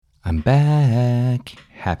I'm back.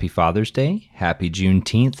 Happy Father's Day. Happy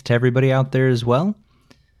Juneteenth to everybody out there as well.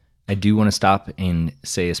 I do want to stop and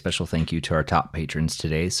say a special thank you to our top patrons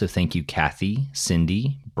today. So thank you, Kathy,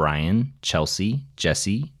 Cindy, Brian, Chelsea,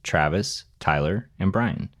 Jesse, Travis, Tyler, and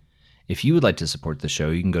Brian. If you would like to support the show,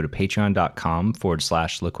 you can go to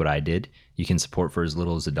patreon.com/look what I did. You can support for as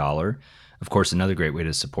little as $1. Of course, another great way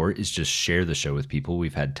to support is just share the show with people.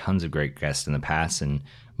 We've had tons of great guests in the past and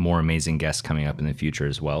more amazing guests coming up in the future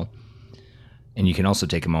as well. And you can also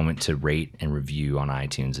take a moment to rate and review on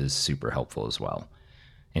iTunes is super helpful as well.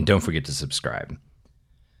 And don't forget to subscribe.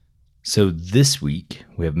 So this week,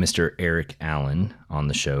 we have Mr. Eric Allen on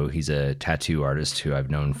the show. He's a tattoo artist who I've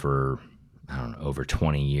known for, over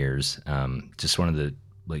 20 years. Just one of the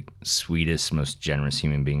sweetest, most generous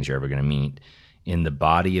human beings you're ever going to meet, in the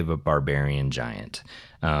body of a barbarian giant.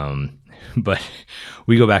 But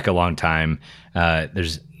we go back a long time.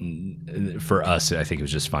 For us, I think it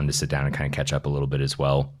was just fun to sit down and kind of catch up a little bit as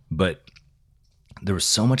well. But there was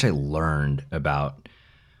so much I learned about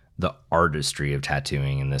the artistry of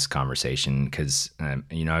tattooing in this conversation because,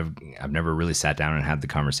 I've never really sat down and had the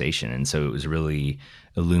conversation. And so it was a really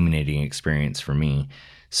illuminating experience for me.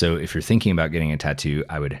 So if you're thinking about getting a tattoo,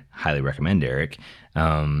 I would highly recommend Eric.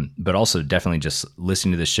 But also definitely just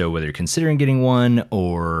listening to the show, whether you're considering getting one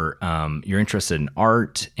or you're interested in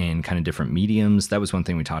art and kind of different mediums. That was one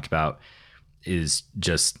thing we talked about, is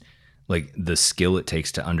just like the skill it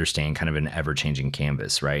takes to understand kind of an ever-changing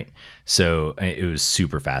canvas, right? So it was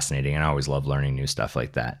super fascinating, and I always love learning new stuff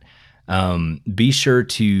like that. Be sure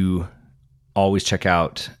to always check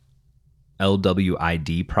out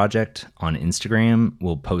LWID Project on Instagram.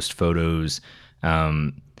 We'll post photos,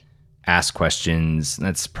 ask questions.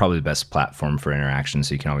 That's probably the best platform for interaction,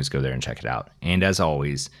 so you can always go there and check it out. And as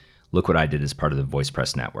always, Look What I Did is part of the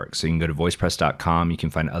VoicePress network. So you can go to voicepress.com. You can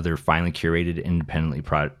find other finely curated, independently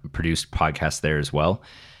produced podcasts there as well.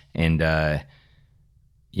 And I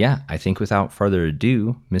think without further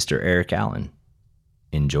ado, Mr. Eric Allen.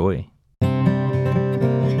 Enjoy. A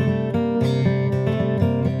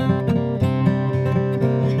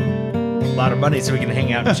lot of money so we can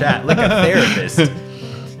hang out and chat like a therapist.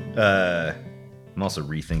 I'm also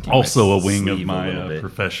rethinking. Also a wing of my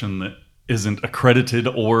profession that isn't accredited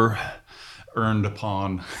or earned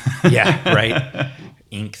upon. Yeah, right.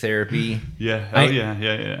 Ink therapy. Yeah.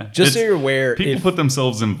 Yeah. Just so you're aware, people put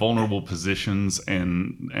themselves in vulnerable positions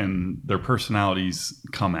and their personalities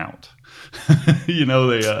come out. They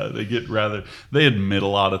admit a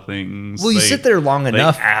lot of things. Well, you sit there long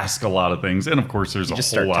enough. They ask a lot of things. And of course, there's a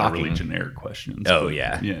whole lot of really generic questions. Oh,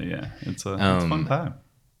 yeah. Yeah. It's a fun time.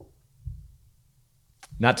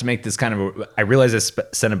 Not to make this I realize I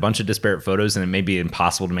sent a bunch of disparate photos and it may be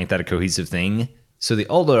impossible to make that a cohesive thing. So the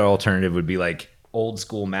older alternative would be like old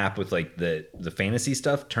school map with like the fantasy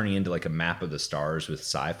stuff turning into like a map of the stars with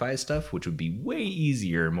sci-fi stuff, which would be way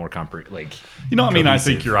easier, more I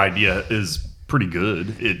think your idea is pretty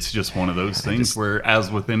good. It's just one of those things where,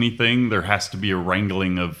 as with anything, there has to be a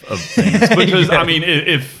wrangling of things. Because,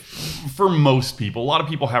 if for most people, a lot of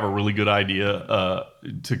people have a really good idea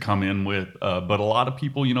to come in with, but a lot of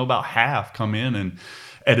people, about half come in and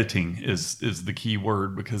editing is the key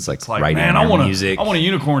word, because it's like man, I want a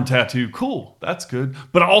unicorn tattoo. Cool, that's good.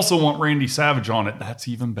 But I also want Randy Savage on it. That's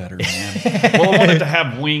even better, man. Well, I want it to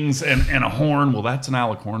have wings and a horn. Well, that's an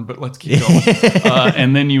alicorn, but let's keep going.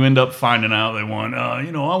 And then you end up finding out they want, I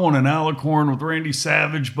want an alicorn with Randy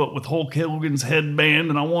Savage, but with Hulk Hogan's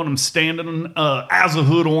headband, and I want him standing as a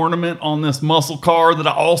hood ornament on this muscle car that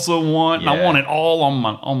I also want. Yeah. And I want it all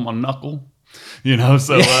on my knuckle.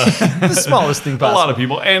 The smallest thing possible. A lot of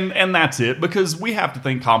people, and that's it, because we have to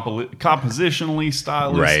think compositionally,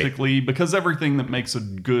 stylistically, right. Because everything that makes a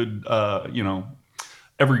good,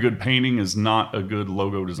 every good painting is not a good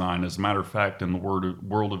logo design. As a matter of fact, in the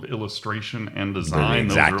world of illustration and design,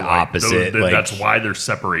 those are opposite. That's why they're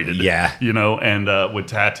separated. Yeah. And with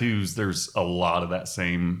tattoos, there's a lot of that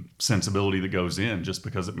same sensibility that goes in. Just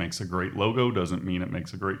because it makes a great logo doesn't mean it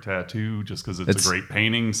makes a great tattoo. Just because it's a great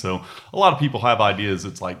painting. So a lot of people have ideas.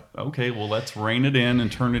 It's like, okay, well, let's rein it in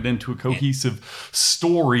and turn it into a cohesive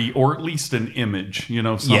story, or at least an image,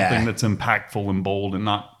 something that's impactful and bold, and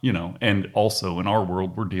not, and also in our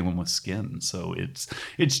world, we're dealing with skin, so it's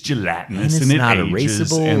gelatinous and, it's not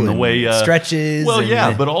ages, erasable, and the way it stretches. Well,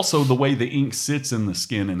 yeah, but also the way the ink sits in the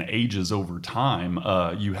skin and ages over time.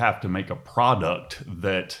 You have to make a product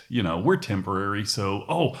that we're temporary.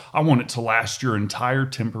 So I want it to last your entire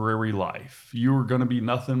temporary life. You're going to be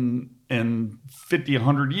nothing in 50,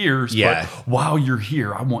 100 years. Yeah. But while you're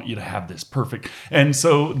here, I want you to have this perfect. And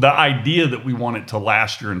so the idea that we want it to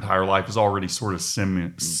last your entire life is already sort of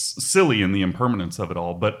silly in the impermanence of it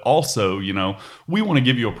all. But also, you know, we want to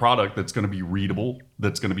give you a product that's going to be readable,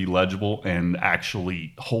 that's going to be legible, and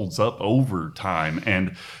actually holds up over time.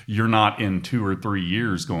 And you're not in 2 or 3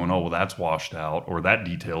 years going, oh, well, that's washed out, or that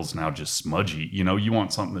detail's now just smudgy. You know, you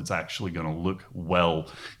want something that's actually going to look well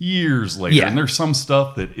years later. Yeah. And there's some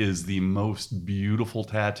stuff that is the most beautiful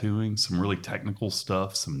tattooing, some really technical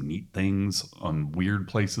stuff, some neat things on weird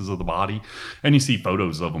places of the body. And you see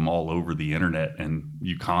photos of them all over the internet, and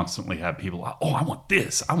you constantly have people like, oh, I want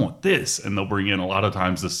this. And they'll bring in a lot of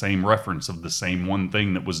times the same reference of the same one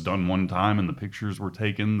thing that was done one time, and the pictures were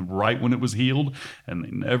taken right when it was healed, and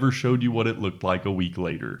they never showed you what it looked like a week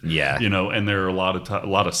later. Yeah. You know, and there are a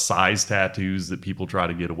lot of size tattoos that people try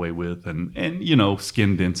to get away with, and you know,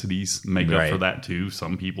 skin densities make up for that too.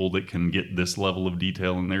 Some people that can get this level of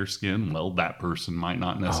detail in their skin, well, that person might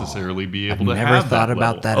not necessarily be able to have that. Never thought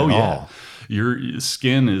about that at all. Your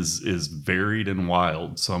skin is varied and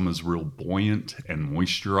wild. Some is real buoyant and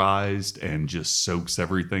moisturized and just soaks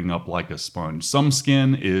everything up like a sponge. Some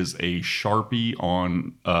skin is a Sharpie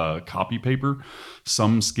on copy paper.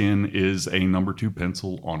 Some skin is a number 2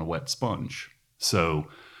 pencil on a wet sponge. So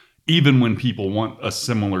even when people want a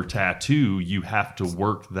similar tattoo, you have to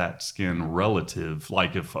work that skin relative.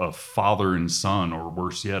 Like if a father and son, or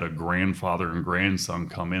worse yet, a grandfather and grandson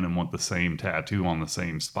come in and want the same tattoo on the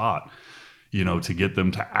same spot, you know, to get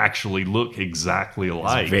them to actually look exactly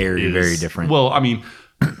alike. It's very different. Well, I mean,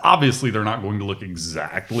 obviously they're not going to look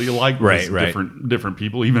exactly alike. Right. Different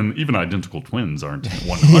people. Even identical twins aren't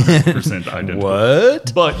 100% identical.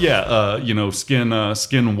 What? But yeah, you know, skin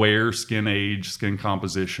wear, skin age, skin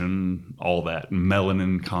composition, all that,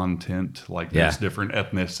 melanin content. Like there's different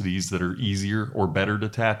ethnicities that are easier or better to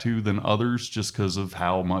tattoo than others, just because of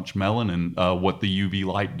how much melanin, what the UV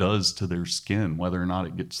light does to their skin, whether or not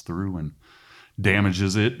it gets through and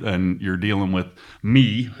damages it. And you're dealing with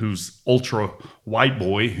me, who's ultra white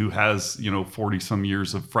boy, who has, you know, 40 some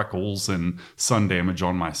years of freckles and sun damage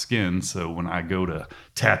on my skin. So when I go to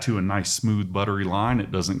tattoo a nice smooth buttery line,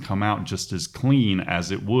 it doesn't come out just as clean as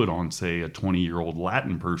it would on, say, a 20-year-old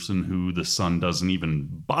Latin person who the sun doesn't even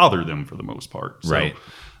bother them for the most part. So right.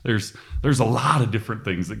 There's a lot of different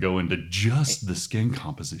things that go into just the skin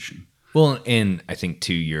composition. Well, and I think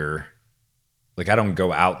too, like, I don't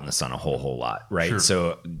go out in the sun a whole lot, right? Sure.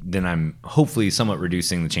 So then I'm hopefully somewhat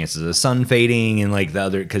reducing the chances of sun fading and like the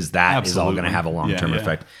other, because that Absolutely. is all going to have a long-term Yeah.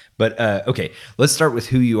 effect. But okay, let's start with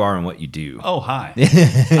who you are and what you do. Oh, hi.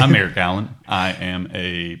 I'm Eric Allen. I am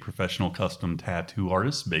a professional custom tattoo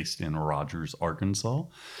artist based in Rogers, Arkansas.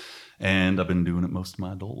 And I've been doing it most of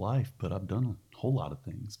my adult life, but I've done a whole lot of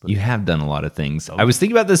things. But You have done a lot of things. I was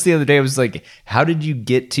thinking about this the other day. I was like, how did you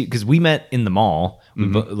get to, because we met in the mall,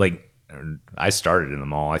 I started in the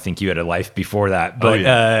mall. I think you had a life before that, but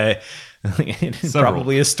it's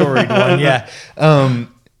probably a storied one. Yeah.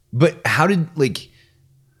 But how did,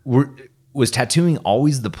 was tattooing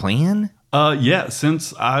always the plan? Yeah,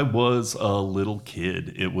 since I was a little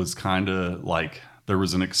kid, it was kind of like there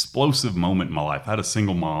was an explosive moment in my life. I had a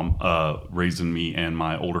single mom raising me and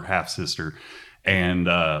my older half sister. And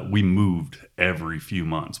we moved every few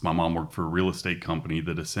months. My mom worked for a real estate company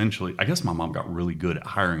that essentially, I guess my mom got really good at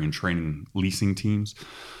hiring and training leasing teams.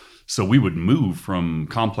 So we would move from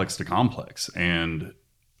complex to complex. And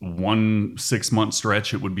 1 6-month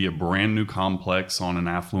stretch, it would be a brand new complex on an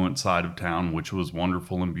affluent side of town, which was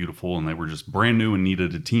wonderful and beautiful. And they were just brand new and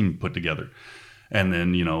needed a team put together. And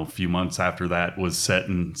then, you know, a few months after that was set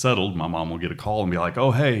and settled, my mom will get a call and be like,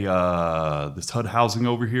 oh, hey, this HUD housing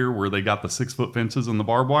over here where they got the 6-foot fences and the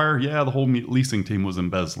barbed wire. Yeah, the whole leasing team was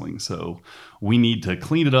embezzling. So we need to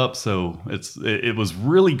clean it up. So it was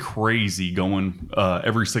really crazy going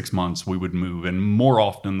every 6 months we would move. And more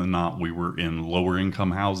often than not, we were in lower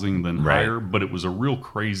income housing than higher. But it was a real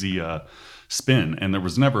crazy spin. And there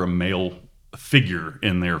was never a male figure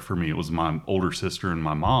in there for me. It was my older sister and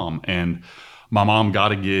my mom. And my mom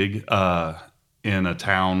got a gig in a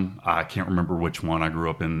town. I can't remember which one. I grew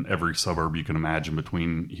up in every suburb you can imagine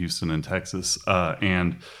between Houston and Texas.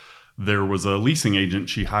 And there was a leasing agent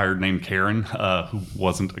she hired named Karen, who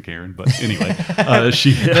wasn't a Karen, but anyway.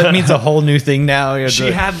 That means a whole new thing now.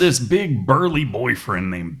 She had this big burly boyfriend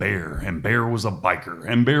named Bear, and Bear was a biker,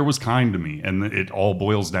 and Bear was kind to me. And it all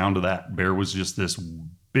boils down to that. Bear was just this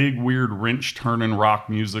big, weird, wrench-turning rock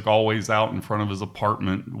music, always out in front of his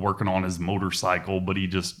apartment working on his motorcycle, but he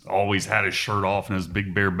just always had his shirt off and his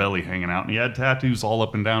big bare belly hanging out, and he had tattoos all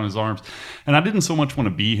up and down his arms. And I didn't so much want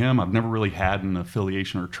to be him. I've never really had an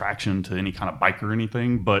affiliation or attraction to any kind of bike or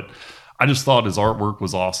anything, but I just thought his artwork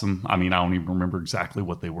was awesome. I mean, I don't even remember exactly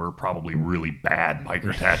what they were. Probably really bad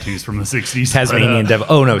biker tattoos from the 60s. Tasmanian Devil.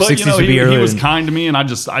 Oh no, 60s would be early. He was kind to me, and I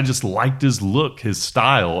just liked his look, his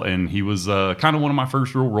style, and he was kind of one of my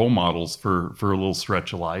first real role models for a little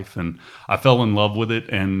stretch of life. And I fell in love with it,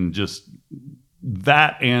 and just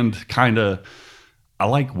that, and kind of. I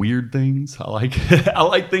like weird things. I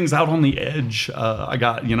like things out on the edge.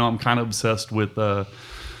 I'm kind of obsessed with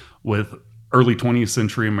early 20th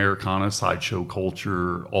century Americana, sideshow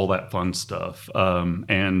culture, all that fun stuff.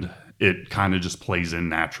 And it kind of just plays in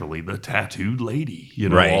naturally. The tattooed lady,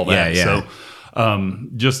 right. all that. Yeah. So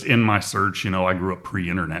just in my search, I grew up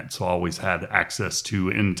pre-internet, so I always had access to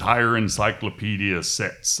entire encyclopedia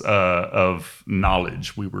sets of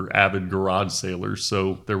knowledge. We were avid garage sailors,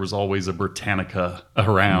 so there was always a Britannica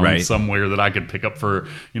around somewhere that I could pick up for,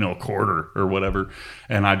 a quarter or whatever.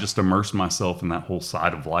 And I just immersed myself in that whole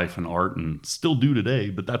side of life and art, and still do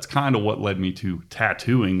today. But that's kind of what led me to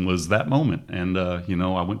tattooing, was that moment. And,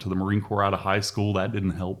 I went to the Marine Corps out of high school. That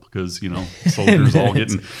didn't help because, soldiers all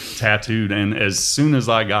getting tattooed. And as soon as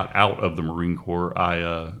I got out of the Marine Corps,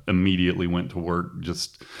 I immediately went to work.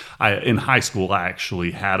 In high school, I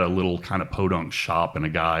actually had a little kind of podunk shop, and a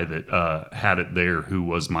guy that had it there who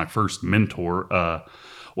was my first mentor.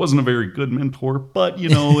 Wasn't a very good mentor, but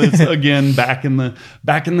it's again back in the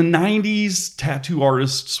 90s, tattoo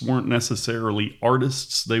artists weren't necessarily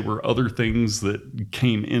artists. They were other things that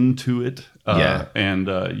came into it. And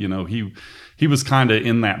he was kind of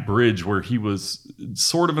in that bridge where he was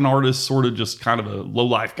sort of an artist, sort of just kind of a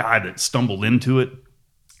low-life guy that stumbled into it.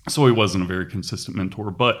 So he wasn't a very consistent mentor,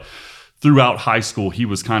 but throughout high school, he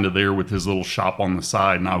was kind of there with his little shop on the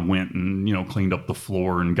side, and I went and, cleaned up the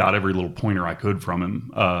floor and got every little pointer I could from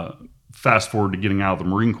him. Fast forward to getting out of the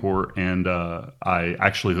Marine Corps, and I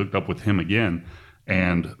actually hooked up with him again,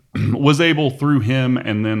 and was able through him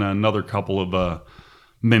and then another couple of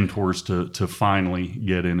mentors to finally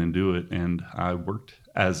get in and do it. And I worked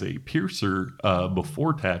as a piercer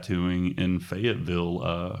before tattooing in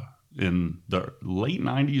Fayetteville in the late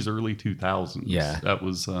 90s, early 2000s. Yeah. That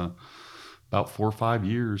was about 4 or 5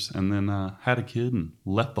 years, and then had a kid and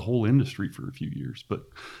left the whole industry for a few years. But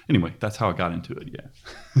anyway, that's how I got into it.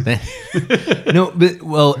 Yeah. No,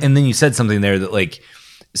 but and then you said something there that late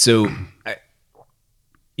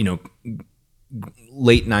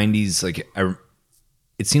 90s,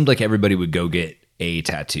 it seemed like everybody would go get a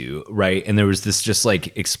tattoo, right? And there was this just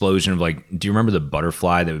explosion of do you remember the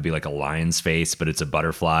butterfly that would be like a lion's face, but it's a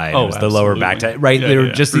butterfly? And it was the lower back, right? There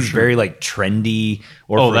were just these very trendy.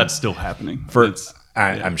 That's still happening.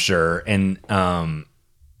 I'm sure. And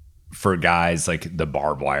for guys, the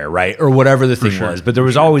barbed wire, right, or whatever the thing was. But there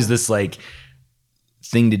was always this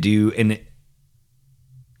thing to do,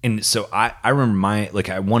 and so I remember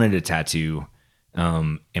I wanted a tattoo,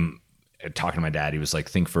 and talking to my dad, he was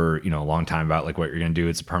think for a long time about what you're gonna do.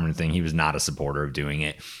 It's a permanent thing. He was not a supporter of doing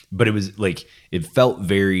it, but it was it felt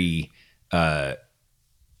very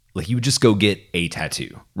you would just go get a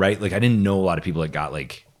tattoo, right? I didn't know a lot of people that got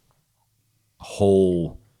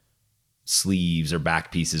whole sleeves or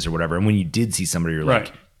back pieces or whatever. And when you did see somebody, you're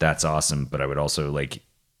like, that's awesome. But I would also I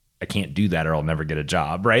can't do that or I'll never get a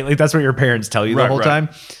job, right? That's what your parents tell you the whole time.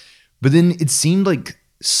 But then it seemed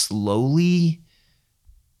slowly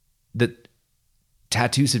that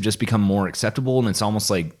tattoos have just become more acceptable, and it's almost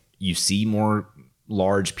you see more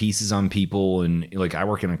large pieces on people. And I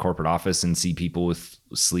work in a corporate office and see people with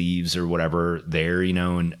sleeves or whatever there,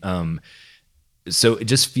 and so it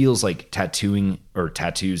just feels like tattooing or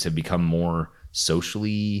tattoos have become more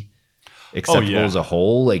socially acceptable as a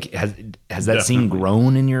whole. Has that scene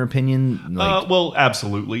grown in your opinion? Well,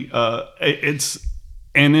 absolutely. It's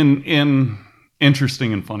in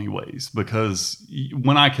interesting and funny ways, because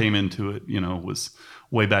when I came into it, was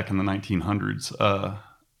way back in the 1900s,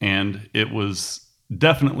 and it was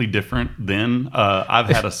definitely different then. I've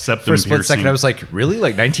had a septum for a split piercing. second. I was really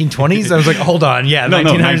 1920s. I was hold on, yeah,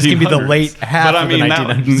 1900s can be the late half. But I mean, of the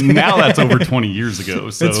 1900s. Now that's over 20 years ago.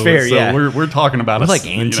 So it's fair. So we're talking about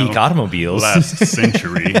antique automobiles last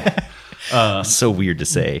century. So weird to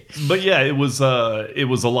say, but yeah, it was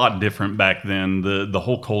a lot different back then. The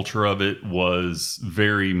whole culture of it was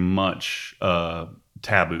very much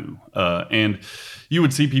taboo, and you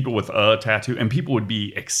would see people with a tattoo, and people would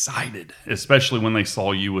be excited, especially when they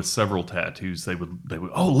saw you with several tattoos. They would,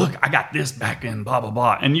 oh, look, I got this back in, blah, blah,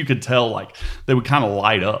 blah. And you could tell, like, they would kind of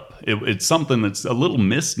light up. It's something that's a little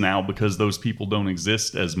missed now because those people don't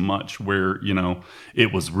exist as much, where, you know,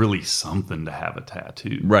 it was really something to have a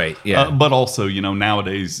tattoo. Right, yeah. But also, you know,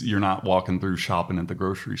 nowadays you're not walking through shopping at the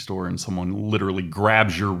grocery store and someone literally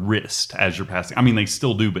grabs your wrist as you're passing. I mean, they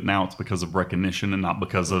still do, but now it's because of recognition and not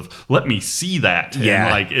because of, let me see that.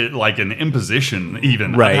 Yeah. And like an imposition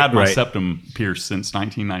even. Right, I've had my right. septum pierced since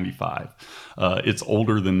 1995. It's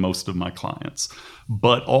older than most of my clients.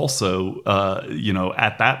 But also, you know,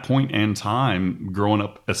 at that point in time, growing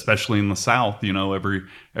up, especially in the South, you know, every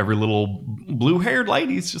little blue-haired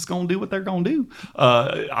lady's just going to do what they're going to do.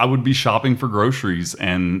 I would be shopping for groceries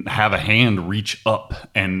and have a hand reach up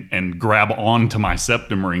and grab onto my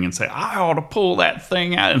septum ring and say, I ought to pull that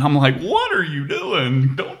thing out. And I'm like, what are you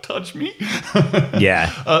doing? Don't touch me.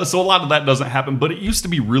 Yeah. So a lot of that doesn't happen, but it used to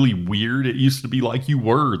be really weird. It used to be like you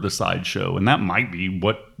were the sideshow, and that might be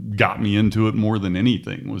what got me into it more than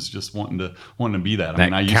anything, was just wanting to be that.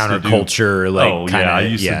 I used counterculture, I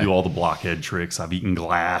used to do all the blockhead tricks. I've eaten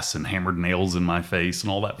glass and hammered nails in my face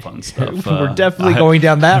and all that fun stuff. We're definitely going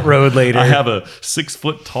down that road later. I have a 6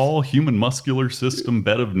 foot tall human muscular system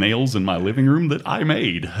bed of nails in my living room that I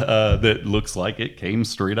made that looks like it came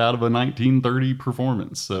straight out of a 1930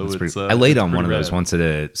 performance. So I laid on one of those once at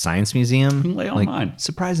a science museum. You can lay on mine.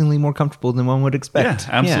 Surprisingly more comfortable than one would expect.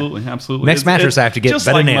 Yeah, absolutely, absolutely. Next mattress, I have to get just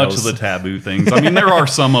better like nails. Much of the taboo things. I mean, there are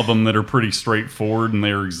some of them that are pretty straightforward and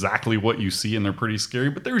they're exactly what you see and they're pretty scary.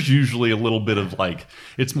 But there's usually a little bit of like,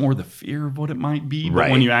 it's more the fear of what it might be. But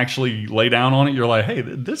when you actually lay down on it, you're like, hey,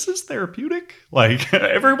 this is therapeutic. Like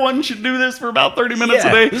everyone should do this for about 30 minutes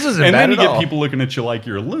a day. This isn't and bad then you at get all. people looking at you like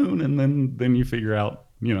you're a loon, and then you figure out,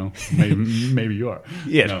 you know, maybe you are.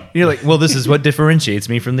 Yeah. You know? You're like, well, this is what differentiates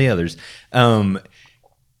me from the others.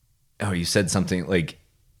 You said something like,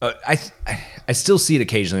 I still see it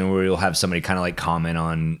occasionally where you'll have somebody kind of like comment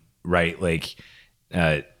on, right, like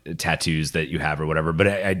tattoos that you have or whatever. But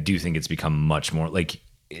I do think it's become much more like,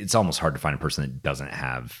 it's almost hard to find a person that doesn't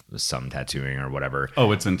have some tattooing or whatever.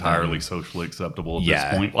 Oh, it's entirely socially acceptable at yeah.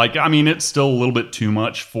 this point. Like, I mean, it's still a little bit too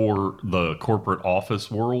much for the corporate office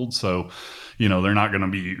world. So, you know, they're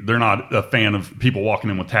not a fan of people walking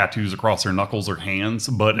in with tattoos across their knuckles or hands.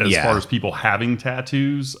 But as far as people having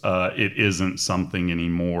tattoos, it isn't something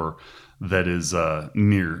anymore that is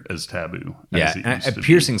near as taboo. Yeah, and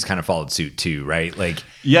piercings kind of followed suit too, right? Like,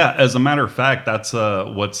 yeah. As a matter of fact, that's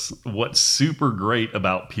what's super great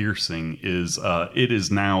about piercing is it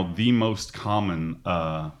is now the most common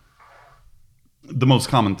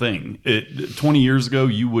thing. 20 years ago,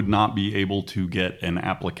 you would not be able to get an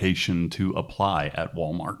application to apply at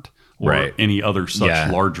Walmart or any other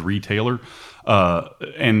such large retailer.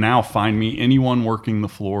 And now find me anyone working the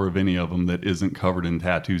floor of any of them that isn't covered in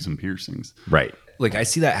tattoos and piercings. Right. Like I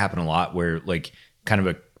see that happen a lot where like kind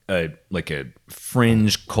of a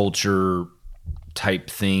fringe culture type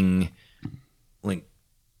thing. Like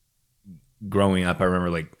growing up, I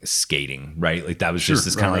remember like skating, right? Like that was just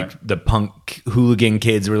this kind of like the punk hooligan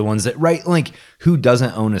kids were the ones that, right? Like who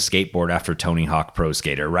doesn't own a skateboard after Tony Hawk Pro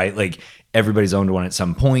Skater, right? Like everybody's owned one at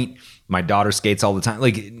some point. My daughter skates all the time.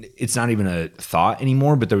 Like it's not even a thought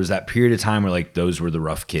anymore, but there was that period of time where like those were the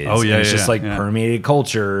rough kids. Oh yeah. And it's just permeated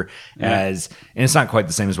culture and it's not quite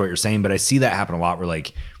the same as what you're saying, but I see that happen a lot where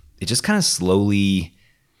like it just kind of slowly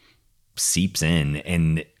seeps in.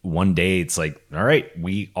 And one day it's like, all right,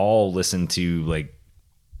 we all listen to like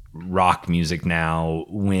rock music now,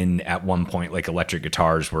 when at one point like electric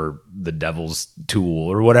guitars were the devil's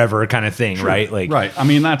tool or whatever kind of thing. Right. Like, right. I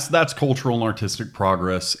mean, that's cultural and artistic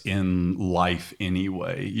progress in life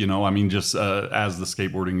anyway. You know, I mean, just as the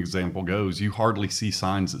skateboarding example goes, you hardly see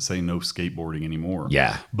signs that say no skateboarding anymore.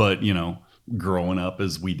 Yeah. But, you know, growing up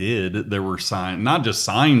as we did, there were signs, not just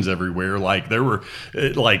signs everywhere, like there were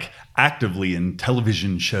like actively in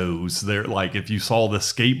television shows there, like if you saw the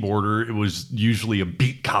skateboarder, it was usually a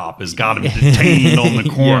beat cop has got him detained on the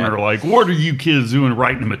corner. Like, what are you kids doing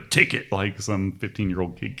writing him a ticket? Like some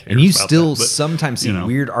 15-year-old kid cares. And you about still that. But, sometimes see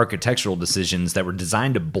weird architectural decisions that were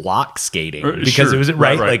designed to block skating because it was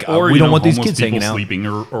like or we don't want these kids hanging out sleeping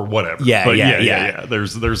or whatever. Yeah.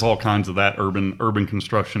 There's all kinds of that urban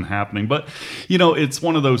construction happening. But It's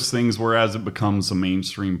one of those things where as it becomes a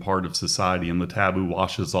mainstream part of society and the taboo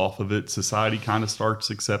washes off of it, society kind of starts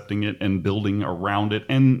accepting it and building around it.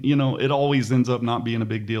 And, it always ends up not being a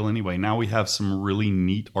big deal anyway. Now we have some really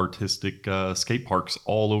neat artistic skate parks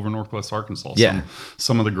all over Northwest Arkansas. Yeah.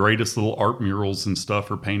 Some of the greatest little art murals and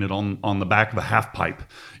stuff are painted on the back of a half pipe,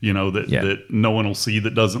 that no one will see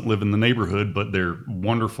that doesn't live in the neighborhood, but they're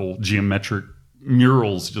wonderful geometric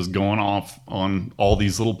murals just going off on all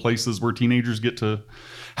these little places where teenagers get to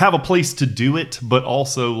have a place to do it. But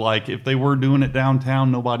also, like, if they were doing it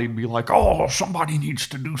downtown, nobody'd be like, oh, somebody needs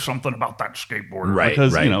to do something about that skateboarder. Right,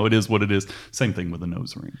 because right. it is what it is. Same thing with a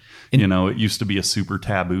nose ring. It used to be a super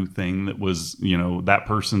taboo thing that was, that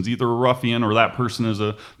person's either a ruffian or that person is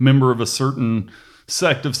a member of a certain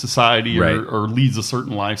sect of society, right, or leads a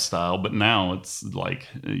certain lifestyle. But now it's like,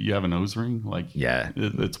 you have a nose ring, like,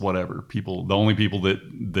 it's whatever. The only people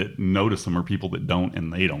that notice them are people that don't,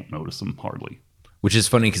 and they don't notice them hardly. Which is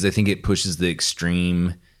funny because I think it pushes the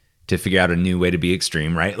extreme to figure out a new way to be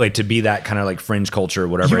extreme, right? Like to be that kind of like fringe culture or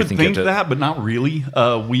whatever. You would think that, but not really.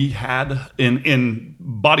 We had in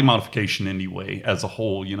body modification anyway, as a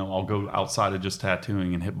whole, I'll go outside of just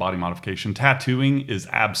tattooing and hit body modification. Tattooing is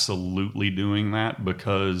absolutely doing that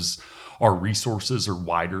because our resources are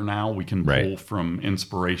wider now. We can pull from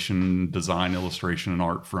inspiration, design, illustration, and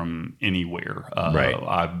art from anywhere.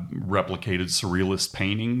 I've replicated surrealist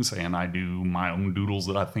paintings, and I do my own doodles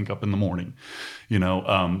that I think up in the morning.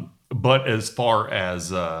 But as far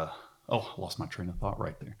as I lost my train of thought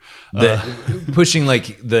right there. Pushing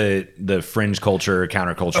like the fringe culture,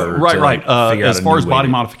 counterculture. Right. As far as body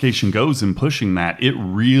modification goes and pushing that, it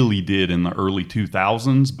really did in the early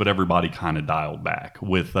 2000s, but everybody kind of dialed back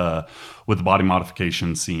with the body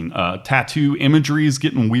modification scene. Tattoo imagery is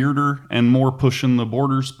getting weirder and more pushing the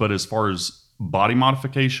borders, but as far as body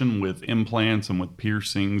modification with implants and with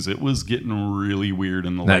piercings, it was getting really weird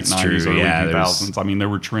in the late 90s, early 2000s. I mean, there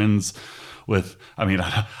were trends with, I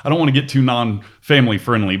don't want to get too non-family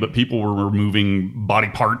friendly, but people were removing body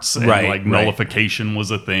parts and nullification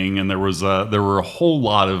was a thing. And there were a whole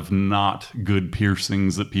lot of not good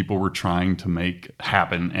piercings that people were trying to make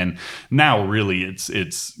happen. And now really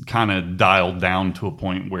it's kind of dialed down to a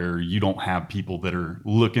point where you don't have people that are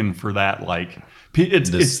looking for that. Like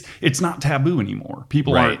it's not taboo anymore.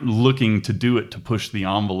 People aren't looking to do it to push the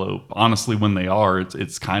envelope. Honestly, when they are,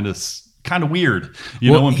 it's kind of weird.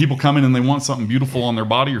 When people come in and they want something beautiful on their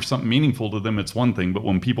body or something meaningful to them, it's one thing. But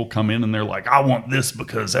when people come in and they're like, I want this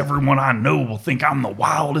because everyone I know will think I'm the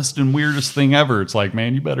wildest and weirdest thing ever. It's like,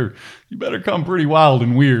 man, you better come pretty wild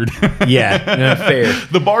and weird. Yeah, fair.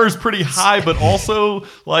 The bar is pretty high, but also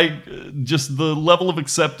like just the level of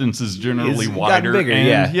acceptance is generally wider. Bigger,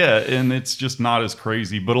 and it's just not as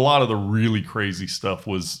crazy. But a lot of the really crazy stuff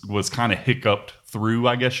was kind of hiccuped through,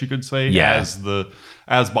 I guess you could say,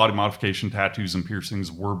 as body modification tattoos and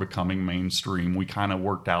piercings were becoming mainstream. We kind of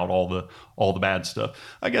worked out all the bad stuff.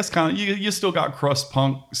 I guess kind of you still got crust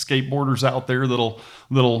punk skateboarders out there that'll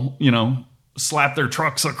slap their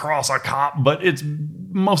trucks across a cop, but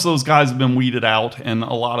most of those guys have been weeded out, and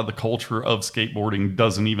a lot of the culture of skateboarding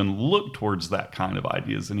doesn't even look towards that kind of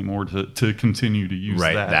ideas anymore to continue to use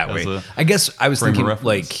that way. I guess I was thinking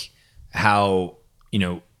like how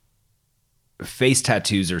face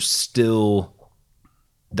tattoos are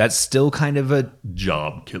that's still kind of a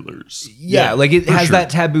job killers. Yeah, like it has that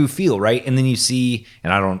taboo feel, right? And then you see,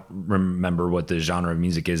 and I don't remember what the genre of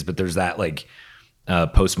music is, but there's that like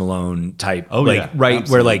Post Malone type,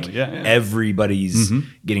 where like everybody's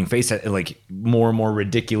getting face like more and more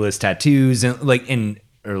ridiculous tattoos and like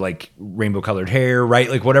or like rainbow colored hair, right?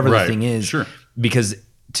 Like whatever the thing is. Sure. Because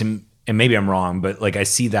and maybe I'm wrong, but like I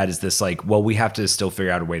see that as this like, well, we have to still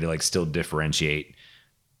figure out a way to like still differentiate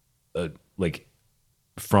like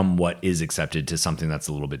from what is accepted to something that's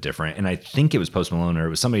a little bit different. And I think it was Post Malone or it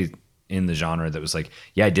was somebody in the genre that was like,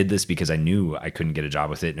 yeah, I did this because I knew I couldn't get a job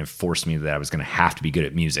with it, and it forced me that I was going to have to be good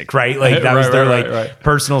at music, right? Like that was their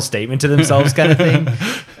personal statement to themselves kind of thing.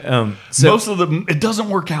 So most of them, it doesn't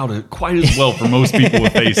work out quite as well for most people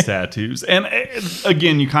with face tattoos. And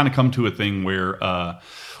again, you kind of come to a thing where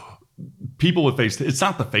people with face, it's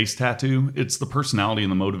not the face tattoo, it's the personality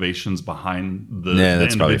and the motivations behind the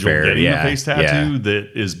individual getting a face tattoo that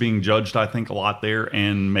is being judged, I think, a lot there,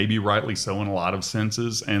 and maybe rightly so in a lot of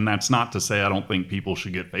senses. And that's not to say I don't think people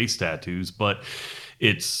should get face tattoos, but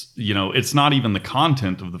it's not even the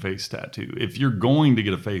content of the face tattoo. If you're going to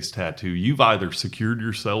get a face tattoo, you've either secured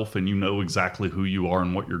yourself and you know exactly who you are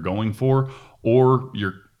and what you're going for, or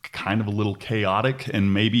you're kind of a little chaotic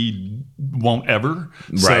and maybe won't ever.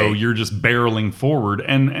 So you're just barreling forward.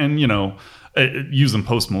 And using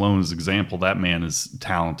Post Malone as an example, that man is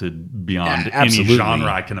talented beyond any absolutely.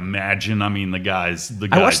 genre I can imagine. I mean, the guy's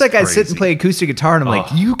I watched that guy sit and play acoustic guitar, and I'm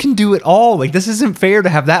like, you can do it all. Like, this isn't fair to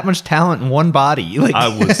have that much talent in one body. Like, I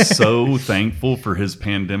was so thankful for his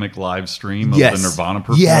pandemic live stream of the Nirvana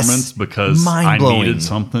performance because I needed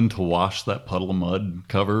something to wash that puddle of mud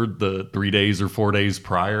covered the 3 days or 4 days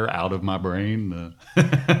prior out of my brain.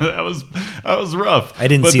 That was rough. I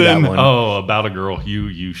didn't see that one. Oh, About a Girl,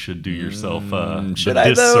 you should do yourself a should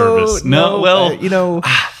disservice. You know,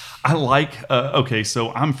 I like, okay,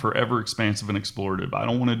 so I'm forever expansive and explorative. I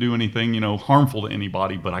don't want to do anything, harmful to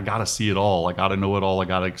anybody, but I got to see it all. I got to know it all. I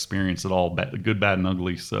got to experience it all, good, bad, and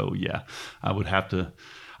ugly. So yeah, I would have to,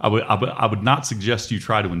 I would not suggest you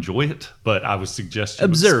try to enjoy it, but I would suggest you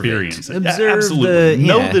experience it. Observe absolutely.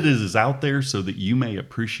 Know that it is out there so that you may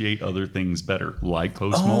appreciate other things better, like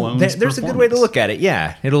Post Malone's there's a good way to look at it.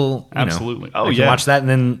 Yeah, it'll absolutely. I can watch that and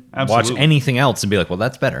then watch anything else and be like, well,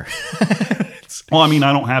 that's better. Well, I mean,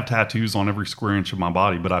 I don't have tattoos on every square inch of my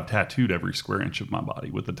body, but I've tattooed every square inch of my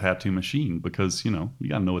body with a tattoo machine because, you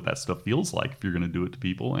got to know what that stuff feels like if you're going to do it to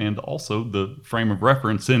people. And also the frame of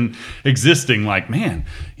reference in existing, like, man,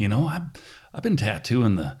 I've been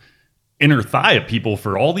tattooing the inner thigh of people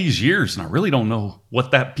for all these years, and I really don't know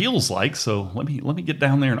what that feels like. So let me get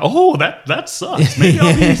down there and that sucks. Maybe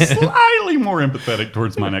I'll be slightly more empathetic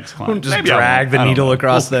towards my next client. Just drag the needle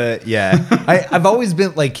across I've always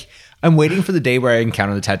been like, I'm waiting for the day where I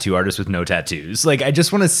encounter the tattoo artist with no tattoos. Like, I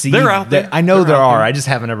just want to see. They're out there. I know there are. I just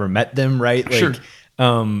haven't ever met them, right? Like, sure.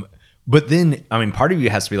 But then, I mean, part of you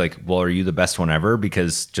has to be like, well, are you the best one ever?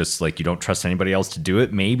 Because just like you don't trust anybody else to do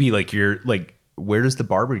it. Maybe like you're like, where does the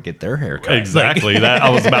barber get their haircut? Exactly. That I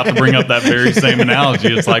was about to bring up that very same analogy.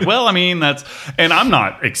 It's like, well, I mean, and I'm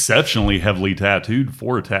not exceptionally heavily tattooed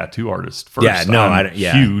for a tattoo artist. First, I'm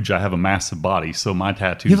huge. I have a massive body, so my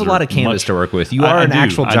tattoos. You have a lot of canvas to work with. You are an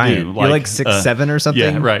actual giant. You're like 6'7" or something.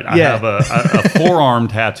 Yeah, right. I have a forearm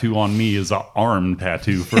tattoo on me is an arm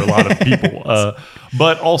tattoo for a lot of people.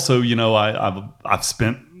 But also, I've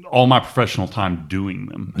spent all my professional time doing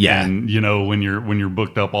them. Yeah. And when you're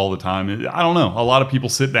booked up all the time, I don't know. A lot of people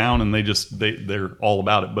sit down and they're all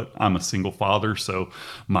about it, but I'm a single father. So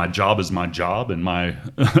my job is my job, and my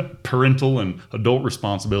parental and adult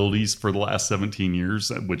responsibilities for the last 17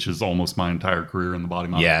 years, which is almost my entire career in the body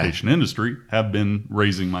modification industry, have been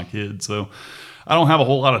raising my kids. So I don't have a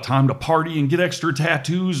whole lot of time to party and get extra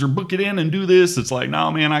tattoos or book it in and do this. It's like,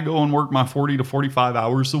 no, man, I go and work my 40 to 45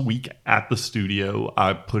 hours a week at the studio.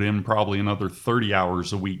 I put in probably another 30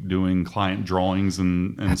 hours a week doing client drawings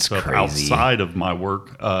and stuff outside of my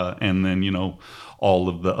work. And then, all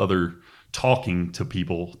of the other talking to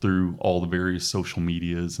people through all the various social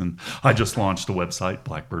medias. And I just launched a website,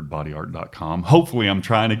 blackbirdbodyart.com. Hopefully I'm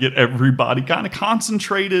trying to get everybody kind of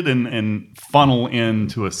concentrated and funnel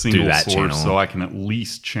into a single source channel, so I can at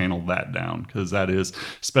least channel that down. Because that is,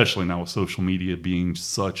 especially now with social media being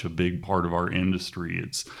such a big part of our industry,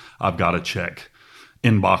 I've got to check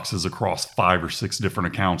inboxes across 5 or 6 different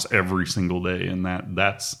accounts every single day. And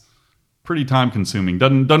that's pretty time consuming.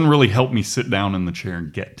 Doesn't really help me sit down in the chair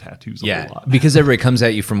and get tattoos a whole lot. Because everybody comes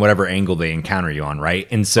at you from whatever angle they encounter you on, right?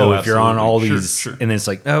 And so if you're on all these, and it's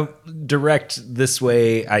like, oh, direct this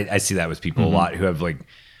way. I see that with people a lot who have like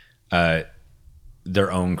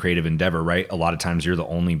their own creative endeavor, right? A lot of times you're the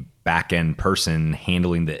only back end person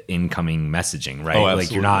handling the incoming messaging, right?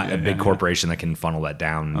 Like you're not a big corporation that can funnel that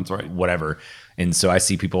down. That's right. Whatever. And so I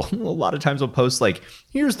see people a lot of times will post like,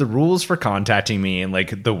 here's the rules for contacting me and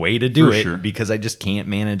like the way to do it because I just can't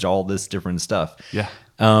manage all this different stuff. Yeah.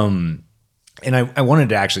 And I wanted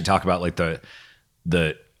to actually talk about like the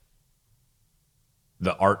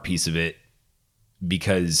art piece of it,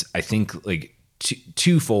 because I think like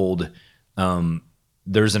twofold,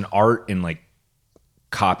 there's an art in like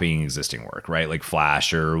copying existing work, right? Like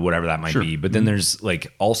Flash or whatever that might be. But then there's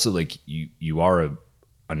like also like you are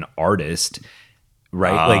an artist,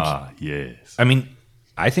 right? Yes. I mean,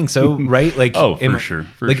 I think so, right? Like, for sure.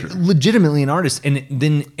 Legitimately an artist. And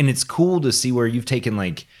it's cool to see where you've taken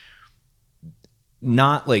like,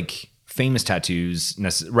 not like famous tattoos,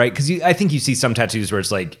 right? Because I think you see some tattoos where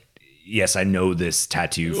it's like, yes, I know this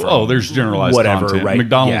tattoo from there's generalized content. Right?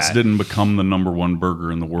 McDonald's didn't become the number one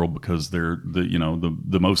burger in the world because they're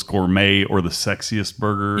the most gourmet or the sexiest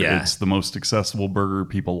burger. Yeah. It's the most accessible burger.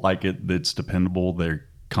 People like it. It's dependable.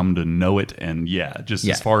 come to know it. And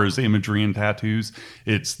as far as imagery and tattoos,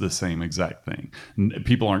 it's the same exact thing.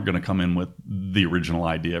 People aren't going to come in with the original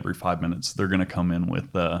idea every 5 minutes. They're going to come in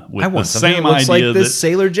with the same idea, like this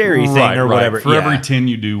Sailor Jerry thing or whatever. For every 10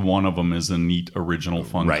 you do, one of them is a neat, original,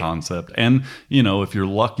 fun concept. And if you're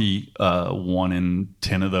lucky, 1 in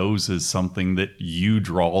 10 of those is something that you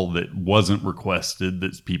draw that wasn't requested,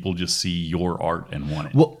 that people just see your art and want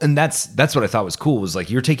it. Well, and that's what I thought was cool, was like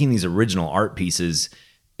you're taking these original art pieces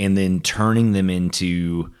and then turning them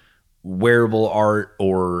into wearable art,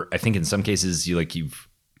 or I think in some cases you've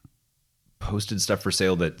posted stuff for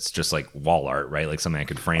sale that's just like wall art, right? Like something I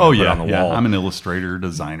could frame and put on the wall. I'm an illustrator,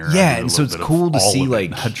 designer. Yeah, and so it's cool to see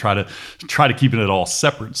like I try to keep it all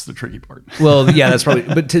separate. It's the tricky part. Well, yeah, that's probably.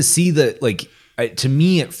 But to see that, like, to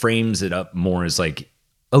me, it frames it up more as like,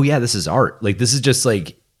 oh yeah, this is art. Like this is just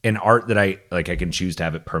like an art that I can choose to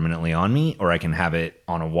have it permanently on me, or I can have it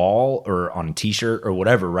on a wall or on a t-shirt or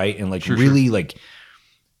whatever, right? And like like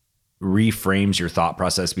reframes your thought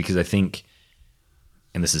process, because I think,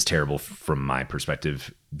 and this is terrible from my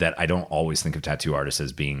perspective, that I don't always think of tattoo artists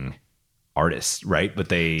as being artists, right?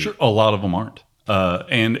 But a lot of them aren't.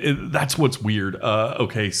 That's what's weird.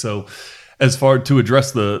 Okay, so as far to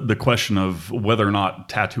address the question of whether or not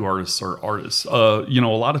tattoo artists are artists, a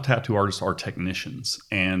lot of tattoo artists are technicians.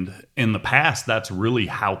 And in the past, that's really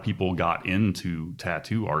how people got into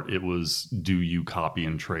tattoo art. It was, do you copy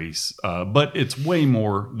and trace? But it's way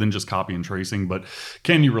more than just copy and tracing. But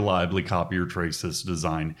can you reliably copy or trace this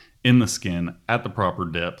design in the skin at the proper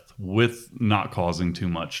depth with not causing too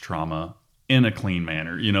much trauma in a clean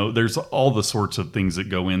manner? There's all the sorts of things that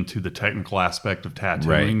go into the technical aspect of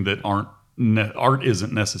tattooing that art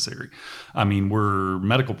isn't necessary. I mean, we're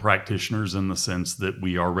medical practitioners in the sense that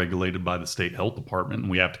we are regulated by the state health department, and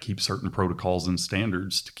we have to keep certain protocols and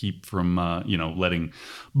standards to keep from, letting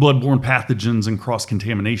bloodborne pathogens and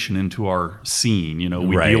cross-contamination into our scene.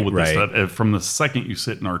 We deal with this stuff. From the second you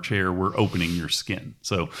sit in our chair, we're opening your skin.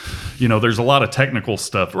 So, there's a lot of technical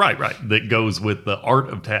stuff, that goes with the art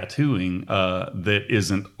of tattooing that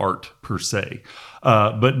isn't art per se.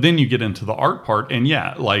 But then you get into the art part, and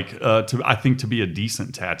I think to be a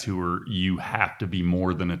decent tattooer, you have to be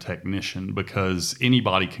more than a technician, because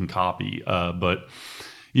anybody can copy. But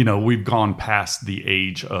we've gone past the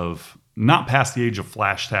age of not past the age of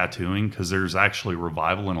flash tattooing, because there's actually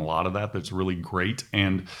revival in a lot of that that's really great.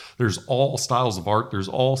 And there's all styles of art. There's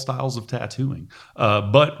all styles of tattooing.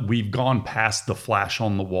 But we've gone past the flash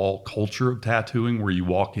on the wall culture of tattooing, where you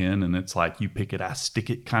walk in and it's like you pick it, I stick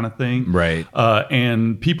it kind of thing. Right.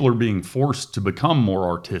 And people are being forced to become more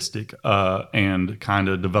artistic and kind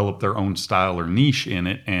of develop their own style or niche in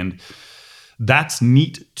it. And that's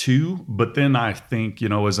neat too, but then I think,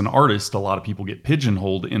 as an artist, a lot of people get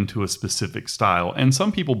pigeonholed into a specific style, and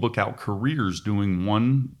some people book out careers doing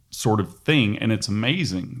one sort of thing, and it's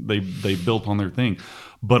amazing. They built on their thing,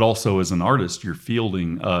 but also as an artist, you're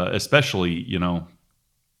fielding, especially,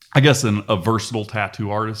 I guess a versatile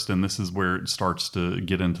tattoo artist, and this is where it starts to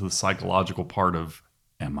get into the psychological part of,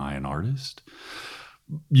 am I an artist?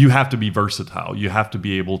 You have to be versatile. You have to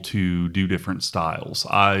be able to do different styles.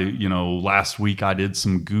 Last week I did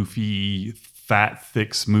some goofy, fat,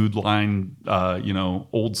 thick, smooth line,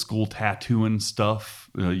 old school tattooing stuff,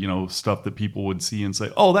 stuff that people would see and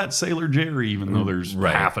say, oh, that's Sailor Jerry, even though there's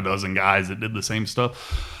half a dozen guys that did the same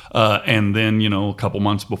stuff. And then, a couple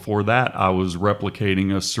months before that, I was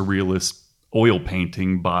replicating a surrealist oil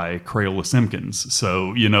painting by Crayola Simpkins.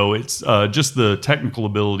 So, it's just the technical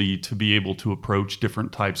ability to be able to approach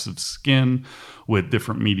different types of skin with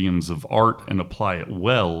different mediums of art and apply it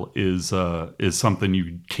well is something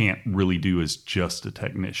you can't really do as just a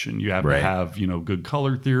technician. You have to have, good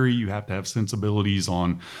color theory. You have to have sensibilities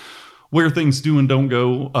on where things do and don't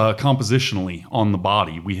go compositionally on the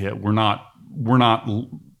body. We're not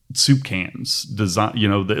soup cans. Design,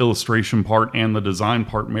 the illustration part and the design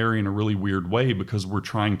part marry in a really weird way, because we're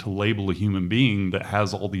trying to label a human being that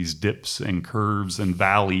has all these dips and curves and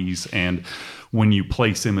valleys, and when you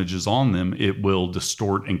place images on them, it will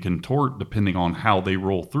distort and contort depending on how they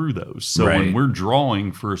roll through those. So when we're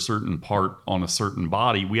drawing for a certain part on a certain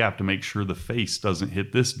body, we have to make sure the face doesn't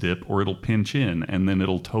hit this dip, or it'll pinch in, and then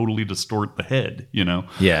it'll totally distort the head. You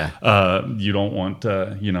don't want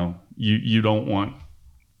you don't want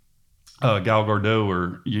Gal Gadot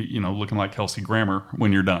or looking like Kelsey Grammer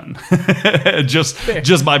when you're done.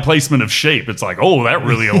 just by placement of shape, it's like, oh, that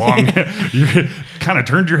really long. You kind of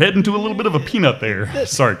turned your head into a little bit of a peanut there.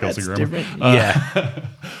 Sorry, Kelsey Grammer.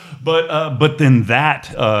 But then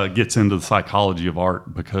that gets into the psychology of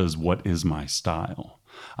art, because what is my style?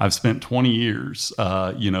 I've spent 20 years.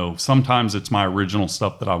 Sometimes it's my original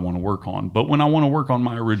stuff that I want to work on. But when I want to work on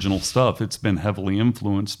my original stuff, it's been heavily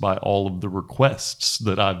influenced by all of the requests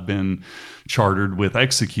that I've been chartered with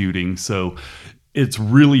executing. So it's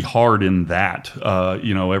really hard in that.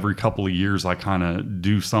 Every couple of years, I kind of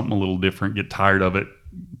do something a little different, get tired of it,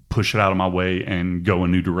 push it out of my way, and go a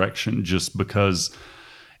new direction, just because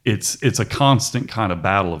it's a constant kind of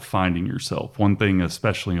battle of finding yourself. One thing,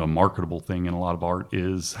 especially a marketable thing in a lot of art,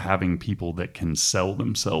 is having people that can sell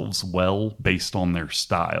themselves well based on their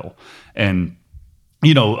style. And,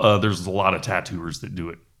 there's a lot of tattooers that do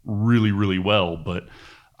it really, really well, but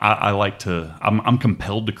I like to, I'm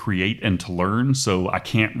compelled to create and to learn. So I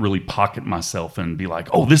can't really pocket myself and be like,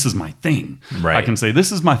 oh, this is my thing. Right. I can say,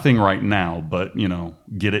 this is my thing right now, but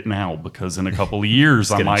get it now, because in a couple of years,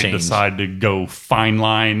 I might decide to go fine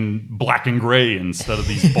line black and gray instead of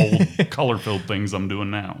these bold color filled things I'm doing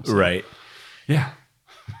now. So, right. Yeah.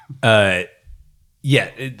 I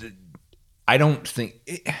don't think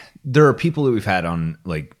there are people that we've had on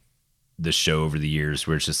like the show over the years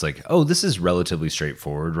where it's just like, oh, this is relatively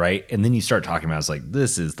straightforward, right? And then you start talking about, it's like,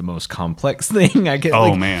 this is the most complex thing I get.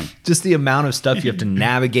 Oh, man. Just the amount of stuff you have to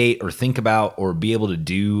navigate or think about or be able to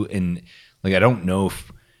do. And like, I don't know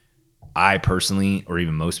if I personally, or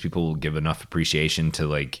even most people, will give enough appreciation to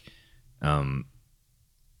like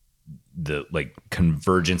the like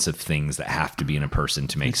convergence of things that have to be in a person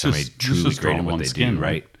to make somebody truly great at what they do,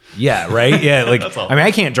 right? Yeah, right? Yeah, like, I mean,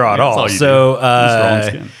 I can't draw at all. So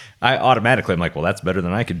I automatically, I'm like, well, that's better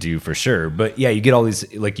than I could do for sure. But yeah, you get all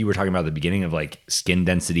these, like you were talking about at the beginning, of like skin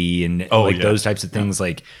density and those types of things.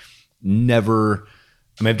 Like never,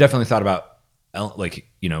 I mean, I've definitely thought about like,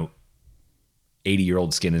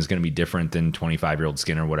 80-year-old skin is going to be different than 25-year-old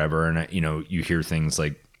skin or whatever. And you hear things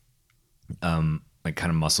like kind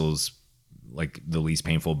of muscles, like the least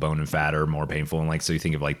painful bone and fat are more painful. And like, so you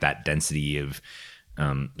think of like that density of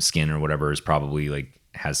skin or whatever is probably like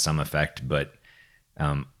has some effect. But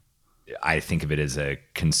I think of it as a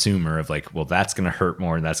consumer of like, well, that's going to hurt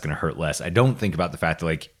more and that's going to hurt less. I don't think about the fact that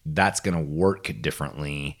like that's going to work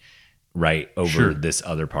differently, right, over this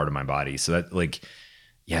other part of my body. So that like,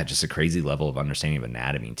 yeah, just a crazy level of understanding of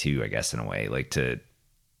anatomy too, I guess, in a way, like to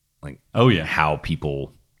like, how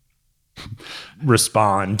people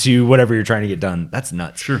respond to whatever you're trying to get done. That's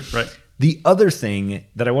nuts. Sure, right. The other thing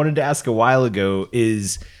that I wanted to ask a while ago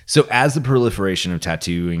is, so as the proliferation of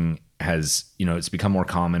tattooing has, it's become more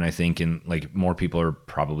common, I think, and like more people are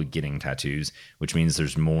probably getting tattoos, which means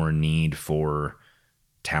there's more need for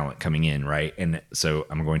talent coming in, right? And so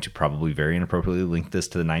I'm going to probably very inappropriately link this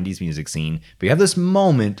to the 90s music scene, but you have this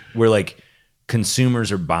moment where like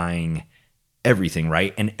consumers are buying everything,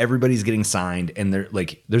 right? And everybody's getting signed, and they're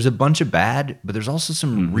like, there's a bunch of bad, but there's also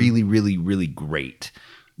some really, really, really great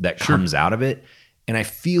that comes out of it. And I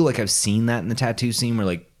feel like I've seen that in the tattoo scene where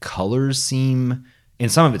like colors seem,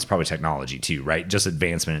 and some of it's probably technology too, right? Just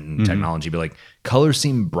advancement in technology, but like colors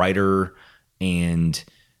seem brighter and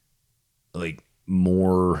like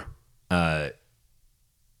more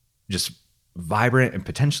just vibrant and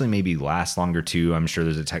potentially maybe last longer too. I'm sure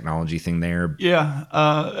there's a technology thing there. Yeah,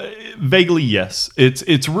 vaguely, yes.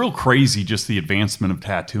 It's real crazy, just the advancement of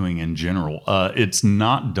tattooing in general. It's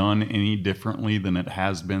not done any differently than it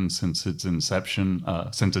has been since its inception,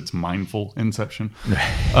 since its mindful inception.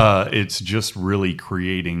 It's just really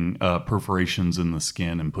creating perforations in the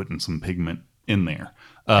skin and putting some pigment in there.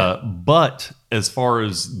 But as far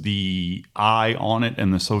as the eye on it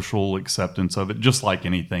and the social acceptance of it, just like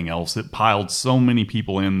anything else, it piled so many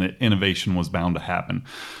people in that innovation was bound to happen.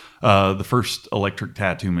 The first electric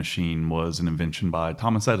tattoo machine was an invention by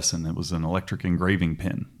Thomas Edison. It was an electric engraving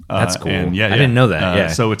pen. That's cool. And I didn't know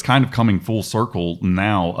that. So it's kind of coming full circle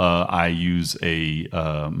now. I use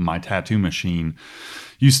my tattoo machine.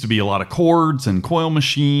 Used to be a lot of cords and coil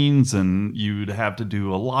machines, and you'd have to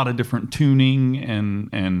do a lot of different tuning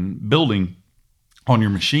and building on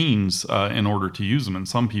your machines in order to use them. And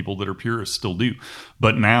some people that are purists still do.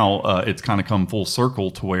 But now it's kind of come full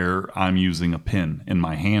circle to where I'm using a pen in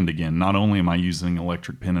my hand again. Not only am I using an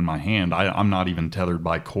electric pen in my hand, I'm not even tethered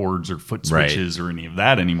by cords or foot switches or any of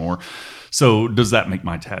that anymore. So does that make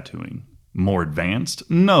my tattooing more advanced?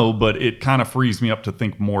 No, but it kind of frees me up to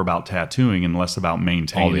think more about tattooing and less about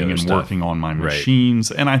maintaining and working on my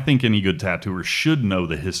machines. And I think any good tattooer should know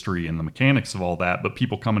the history and the mechanics of all that. But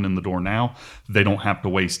people coming in the door now, they don't have to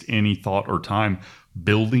waste any thought or time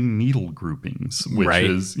building needle groupings, which right.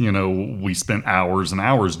 is, we spent hours and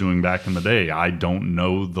hours doing back in the day. I don't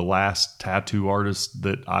know the last tattoo artist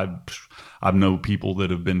that I've known people that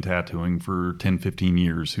have been tattooing for 10, 15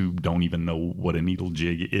 years who don't even know what a needle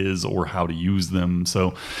jig is or how to use them.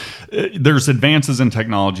 So there's advances in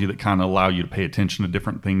technology that kind of allow you to pay attention to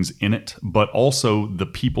different things in it, but also the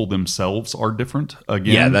people themselves are different.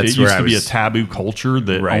 Again, it used to be a taboo culture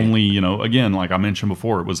that only, again, like I mentioned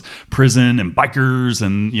before, it was prison and bikers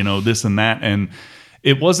and, this and that. And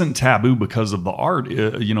it wasn't taboo because of the art.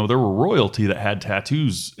 There were royalty that had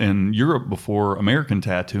tattoos in Europe before American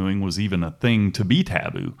tattooing was even a thing to be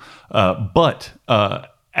taboo. But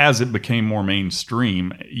as it became more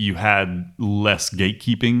mainstream, you had less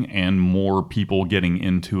gatekeeping and more people getting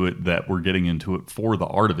into it that were getting into it for the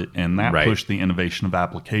art of it. And that pushed the innovation of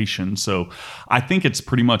application. So I think it's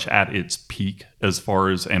pretty much at its peak as far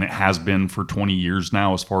as, and it has been for 20 years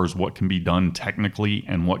now, as far as what can be done technically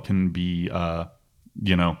and what can be, like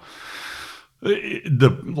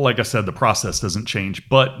I said, the process doesn't change,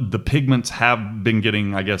 but the pigments have been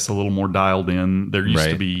getting, I guess, a little more dialed in. There used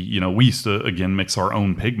to be, we used to, again, mix our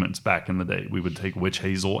own pigments back in the day. We would take witch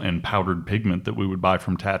hazel and powdered pigment that we would buy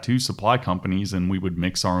from tattoo supply companies, and we would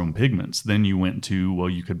mix our own pigments. Then you went to, well,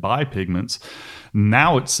 you could buy pigments.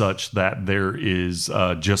 Now it's such that there is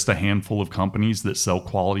just a handful of companies that sell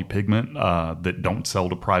quality pigment that don't sell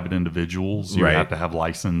to private individuals. You have to have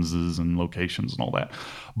licenses and locations and all that.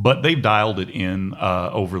 But they've dialed it in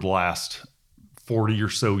over the last 40 or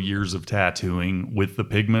so years of tattooing with the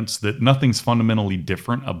pigments that nothing's fundamentally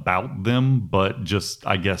different about them, but just,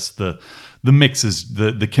 I guess, the mix is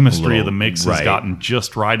the chemistry of the mix has gotten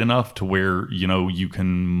just right enough to where, you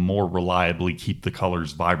can more reliably keep the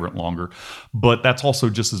colors vibrant longer. But that's also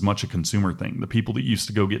just as much a consumer thing. The people that used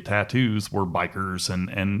to go get tattoos were bikers and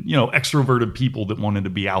extroverted people that wanted to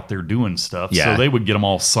be out there doing stuff. Yeah. So they would get them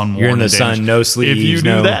all sun worn. You're in the sun, no sleeves. If you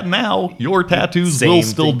do that now, your tattoos will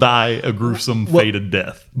still die a gruesome, fated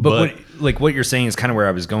death. But what you're saying is kind of where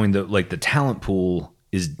I was going. The talent pool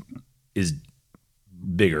is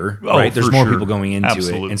bigger, right? There's more people going into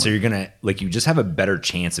it, and so you're gonna you just have a better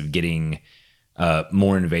chance of getting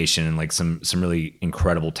more innovation and some really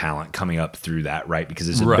incredible talent coming up through that, right? Because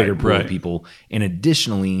it's a bigger pool of people, and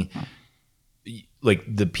additionally,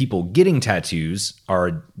 the people getting tattoos are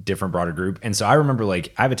a different, broader group. And so I remember I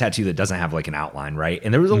have a tattoo that doesn't have an outline, right?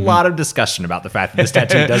 And there was a lot of discussion about the fact that this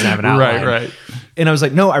tattoo doesn't have an outline, right? And I was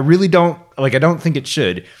like, no, I really don't. I don't think it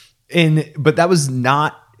should. But that was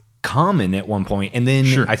not common at one point. And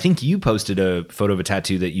then I think you posted a photo of a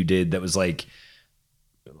tattoo that you did that was I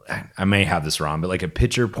may have this wrong, but a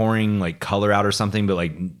picture pouring color out or something,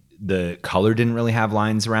 but the color didn't really have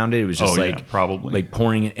lines around it. It was just probably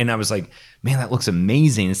pouring it. And I was like, man, that looks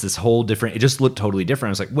amazing. It's this whole different, it just looked totally different.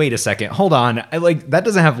 I was like, wait a second, hold on. That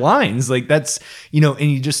doesn't have lines. That's, and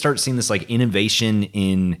you just start seeing this innovation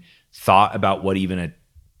in thought about what even a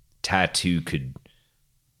tattoo could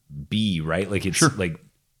be, right? It's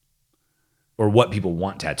or what people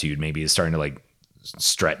want tattooed maybe is starting to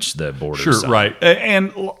stretch the borders. Sure, right.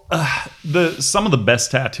 And some of the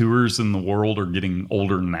best tattooers in the world are getting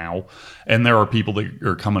older now, and there are people that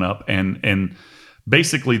are coming up and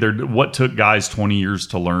basically what took guys 20 years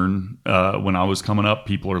to learn when I was coming up,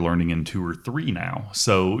 people are learning in 2 or 3 now.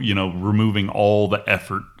 So, removing all the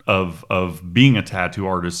effort of being a tattoo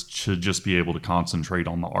artist should just be able to concentrate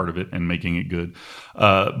on the art of it and making it good.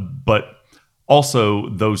 But also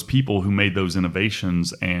those people who made those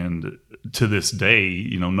innovations, and to this day,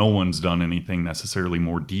 no one's done anything necessarily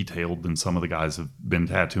more detailed than some of the guys have been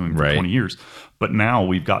tattooing for 20 years. But now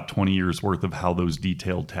we've got 20 years worth of how those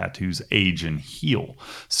detailed tattoos age and heal.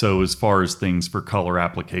 So as far as things for color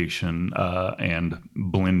application and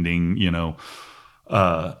blending,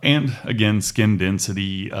 and again, skin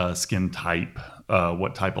density, skin type,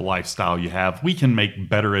 what type of lifestyle you have, we can make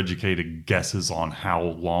better educated guesses on how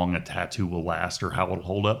long a tattoo will last or how it'll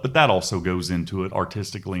hold up. But that also goes into it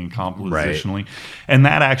artistically and compositionally. And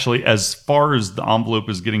that actually, as far as the envelope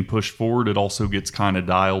is getting pushed forward, it also gets kind of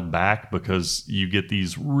dialed back because you get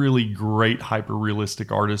these really great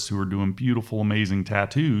hyper-realistic artists who are doing beautiful, amazing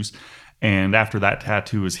tattoos. And after that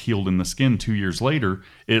tattoo is healed in the skin 2 years later,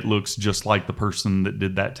 it looks just like the person that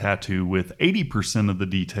did that tattoo with 80% of the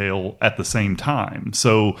detail at the same time.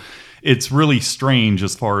 So it's really strange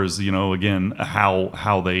as far as, again,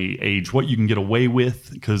 how they age, what you can get away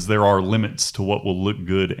with, because there are limits to what will look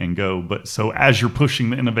good and go. But so as you're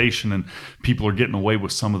pushing the innovation and people are getting away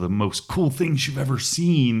with some of the most cool things you've ever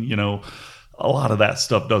seen, a lot of that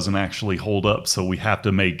stuff doesn't actually hold up. So we have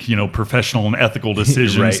to make, professional and ethical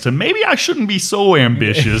decisions to maybe I shouldn't be so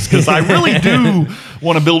ambitious because I really do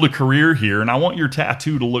want to build a career here, and I want your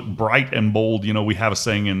tattoo to look bright and bold. You know, we have a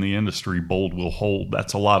saying in the industry, bold will hold.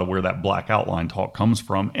 That's a lot of where that black outline talk comes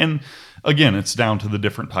from. And again, it's down to the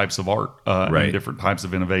different types of art, and different types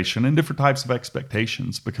of innovation and different types of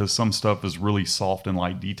expectations, because some stuff is really soft and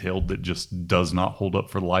light detailed that just does not hold up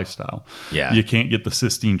for the lifestyle. Yeah. You can't get the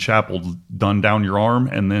Sistine Chapel done down your arm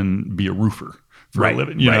and then be a roofer for a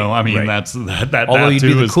living. You know, I mean, that's that. Although that you'd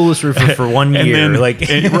too be the coolest roofer for 1 year, then, like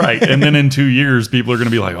right. And then in 2 years, people are going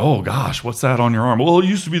to be like, "Oh gosh, what's that on your arm?" Well, it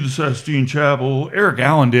used to be the Sistine Chapel. Eric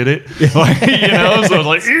Allen did it. Like, you know, so it's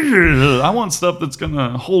like, I want stuff that's going to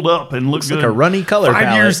hold up and look good. like a runny color 5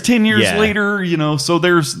 palette. years, 10 years later, you know. So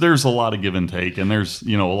there's a lot of give and take, and there's,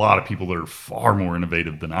 you know, a lot of people that are far more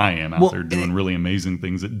innovative than I am out there doing really amazing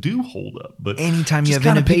things that do hold up. But anytime you just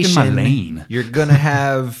have kinda picking my lane. innovation, you're gonna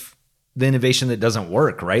have the innovation that doesn't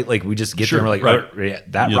work, right? Like we just get there and we're like, oh, yeah,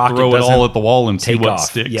 that you rocket throw it doesn't all at the wall and see take what off.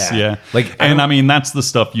 sticks. Yeah. Like, I mean, that's the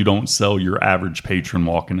stuff you don't sell your average patron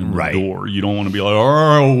walking in the door. You don't want to be like, all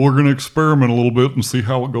right, well, we're going to experiment a little bit and see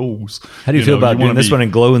how it goes. How do you feel about doing this one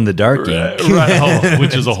in glow in the dark ink? Right,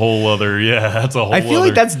 which is a whole other, that's a whole I feel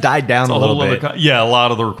like that's died down a little bit. A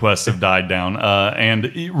lot of the requests have died down. And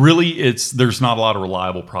there's not a lot of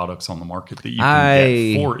reliable products on the market that you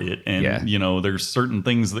can get for it. And, you know, there's certain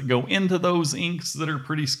things that go into those inks that are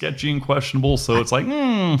pretty sketchy and questionable. So it's like,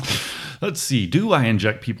 let's see, do I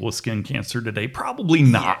inject people with skin cancer today? Probably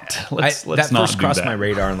not. Let's that not first crossed my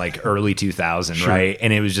radar in like early 2000, right?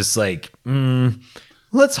 And it was just like,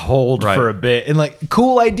 let's hold for a bit. And like,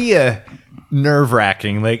 cool idea.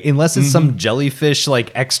 Nerve-wracking, like unless it's some jellyfish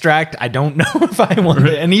like extract, I don't know if I want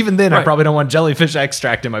it. And even then I probably don't want jellyfish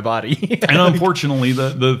extract in my body. And unfortunately,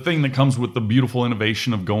 the thing that comes with the beautiful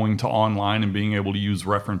innovation of going to online and being able to use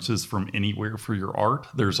references from anywhere for your art,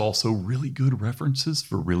 there's also really good references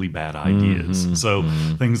for really bad ideas. So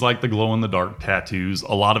things like the glow-in-the-dark tattoos,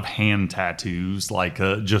 a lot of hand tattoos, like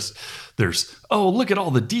there's, look at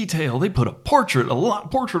all the detail. They put a portrait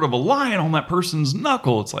of a lion on that person's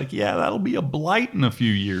knuckle. It's like, that'll be a blight in a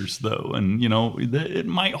few years, though. And, you know, it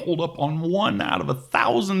might hold up on 1 out of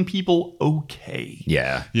 1,000 people. Okay.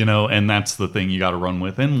 Yeah. You know, and that's the thing you got to run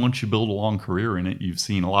with. And once you build a long career in it, you've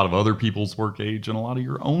seen a lot of other people's work age and a lot of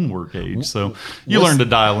your own work age. So you learn to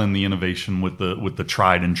dial in the innovation with the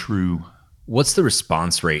tried and true. What's the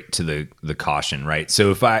response rate to the caution, right?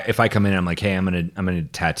 So if I come in and I'm like, hey, I'm gonna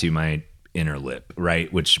tattoo my inner lip,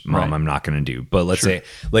 right? Which I'm not gonna do. But let's say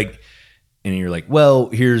like, and you're like, well,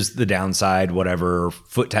 here's the downside, whatever.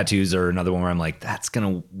 Foot tattoos are another one where I'm like, that's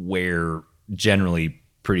gonna wear generally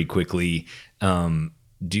pretty quickly.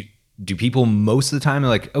 Do people most of the time are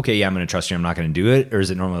like, okay, yeah, I'm going to trust you, I'm not going to do it? Or is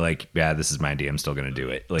it normally like, yeah, this is my idea, I'm still going to do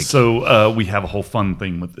it? Like, so we have a whole fun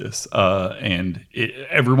thing with this.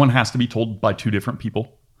 Everyone has to be told by 2 different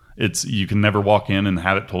people. You can never walk in and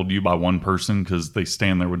have it told to you by one person, because they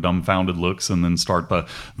stand there with dumbfounded looks and then start the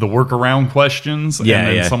workaround questions. And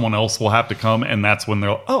then someone else will have to come. And that's when they're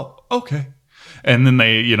like, oh, okay. And then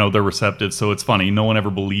they're receptive. So it's funny. No one ever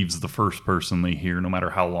believes the first person they hear, no matter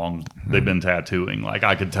how long they've been tattooing. Like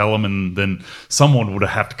I could tell them, and then someone would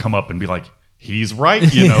have to come up and be like, he's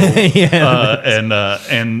right, you know.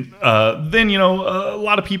 Then, you know, a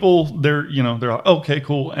lot of people, they're like, okay,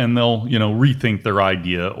 cool. And they'll, you know, rethink their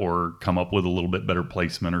idea or come up with a little bit better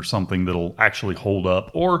placement or something that'll actually hold up.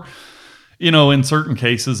 Or, you know, in certain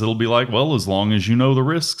cases, it'll be like, well, as long as you know the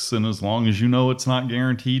risks and as long as you know it's not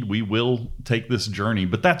guaranteed, we will take this journey.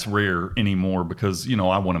 But that's rare anymore, because, you know,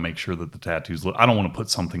 I want to make sure that the tattoos look, I don't want to put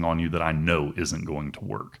something on you that I know isn't going to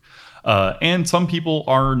work. And some people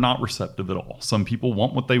are not receptive at all. Some people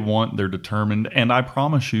want what they want. They're determined. And I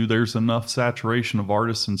promise you, there's enough saturation of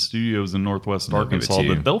artists and studios in Northwest Arkansas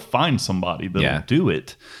that they'll find somebody that'll do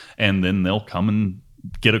it. And then they'll come and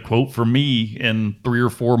get a quote from me in 3 or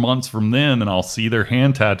 4 months from then, and I'll see their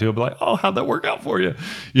hand tattoo. I'll be like, oh, how'd that work out for you?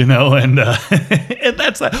 You know, and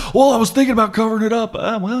that's that. Well, I was thinking about covering it up.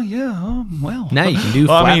 Well, yeah, well. Now you can do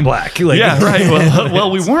flat black. Like, yeah, right. Well,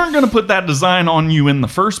 we weren't going to put that design on you in the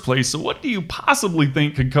first place, so what do you possibly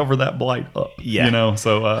think could cover that blight up? Yeah. You know,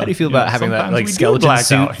 so. How do you feel about having that like skeleton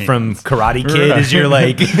suit from Karate Kid as you're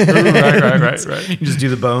like. right. You just do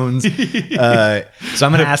the bones. So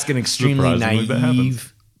I'm going to ask an extremely naive,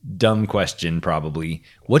 dumb question, probably.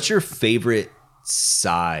 What's your favorite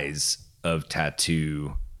size of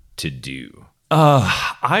tattoo to do?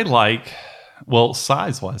 I like, well,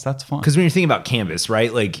 size wise, that's fun. Because when you're thinking about canvas,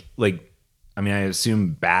 right? Like, I mean, I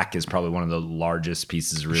assume back is probably one of the largest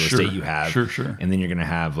pieces of real estate you have. Sure. And then you're going to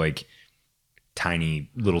have like tiny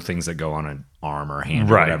little things that go on an arm or a hand.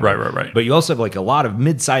 Right. But you also have like a lot of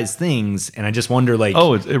mid-sized things, and I just wonder, like,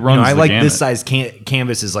 it runs. I the like gamut. this size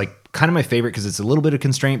canvas is like kind of my favorite because it's a little bit of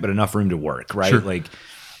constraint, but enough room to work, right? Sure. Like,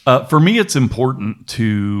 for me, it's important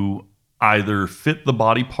to either fit the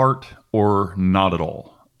body part or not at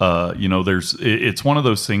all. It's one of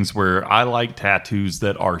those things where I like tattoos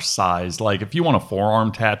that are sized. Like if you want a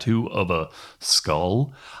forearm tattoo of a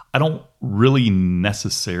skull, I don't really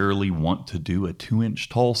necessarily want to do a 2-inch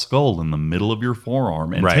tall skull in the middle of your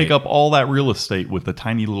forearm and take up all that real estate with a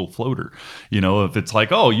tiny little floater. If it's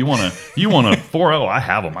like, oh, you want a I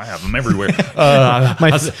have them everywhere.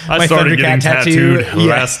 I started getting tattooed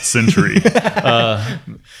last century.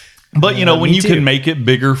 But when you can make it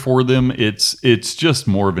bigger for them, it's just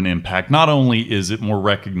more of an impact. Not only is it more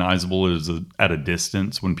recognizable at a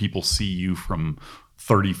distance, when people see you from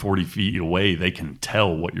 30, 40 feet away, they can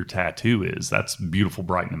tell what your tattoo is. That's beautiful,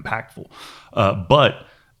 bright, and impactful. But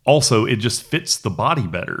also, it just fits the body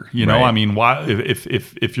better. I mean, why?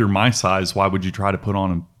 If you're my size, why would you try to put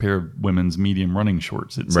on a pair of women's medium running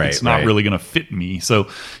shorts? It's not really going to fit me. So,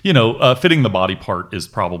 fitting the body part is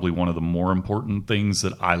probably one of the more important things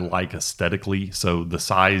that I like aesthetically. So the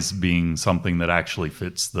size being something that actually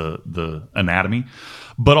fits the anatomy.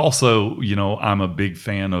 But also, I'm a big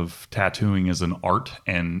fan of tattooing as an art,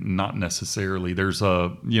 and not necessarily there's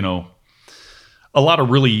a lot of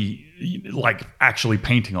really like actually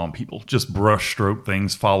painting on people, just brush stroke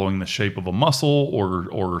things following the shape of a muscle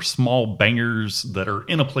or small bangers that are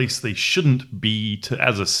in a place they shouldn't be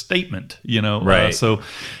as a statement, Right. So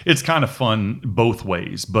it's kind of fun both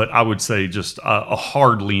ways, but I would say just a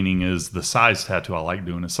hard leaning is the size tattoo I like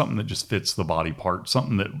doing is something that just fits the body part,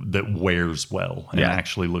 something that wears well and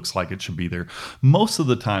actually looks like it should be there. Most of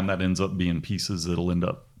the time that ends up being pieces that'll end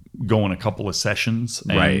up going a couple of sessions,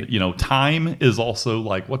 and time is also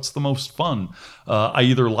like what's the most fun. I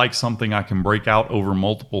either like something I can break out over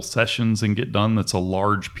multiple sessions and get done that's a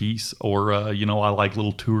large piece, or I like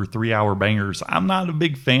little 2 or 3 hour bangers. I'm not a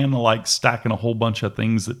big fan of like stacking a whole bunch of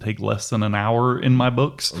things that take less than an hour in my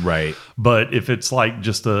books, but if it's like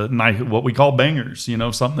just a nice, what we call bangers,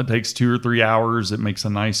 something that takes 2 or 3 hours, it makes a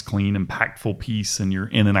nice, clean, impactful piece, and you're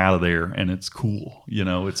in and out of there, and it's cool.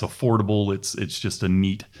 It's affordable, it's just a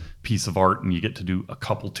neat piece of art, and you get to do a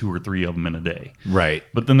couple, 2 or 3 of them in a day.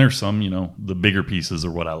 But then there's some, the bigger pieces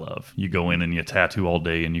are what I love. You go in and you tattoo all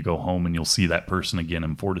day, and you go home and you'll see that person again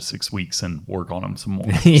in 4 to 6 weeks and work on them some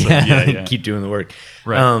more. Keep doing the work.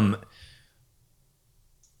 I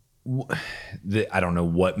don't know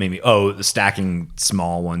what made me, the stacking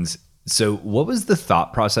small ones. So what was the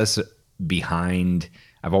thought process behind,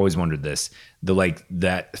 I've always wondered this,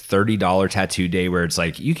 that $30 tattoo day where it's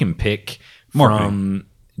like you can pick from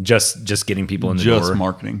just getting people in the door.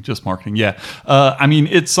 Just marketing. Yeah. I mean,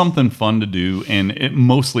 it's something fun to do, and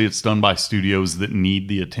mostly it's done by studios that need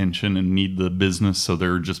the attention and need the business. So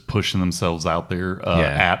they're just pushing themselves out there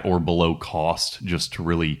at or below cost just to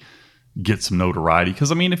really get some notoriety.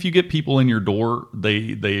 Because I mean, if you get people in your door,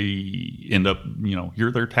 they end up,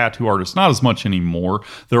 you're their tattoo artist. Not as much anymore.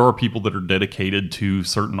 There are people that are dedicated to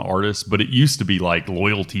certain artists, but it used to be like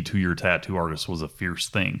loyalty to your tattoo artist was a fierce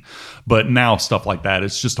thing. But now stuff like that,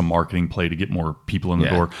 it's just a marketing play to get more people in the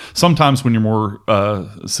door. Sometimes when you're more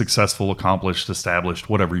successful, accomplished, established,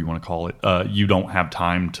 whatever you want to call it, you don't have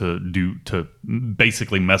time to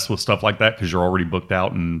basically mess with stuff like that because you're already booked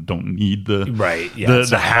out and don't need the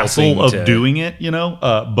hassle of doing it,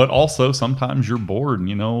 but also sometimes you're bored, and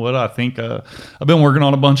you know what, I think I've been working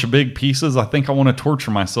on a bunch of big pieces. I think I want to torture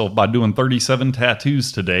myself by doing 37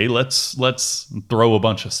 tattoos today. Let's throw a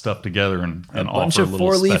bunch of stuff together and offer a bunch of little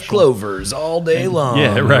 4-leaf clovers all day long.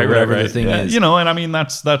 Right. The thing is. And I mean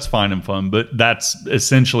that's fine and fun, but that's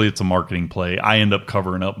essentially, it's a marketing play. I end up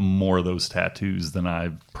covering up more of those tattoos than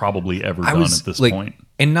I've probably ever done at this point.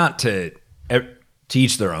 And not to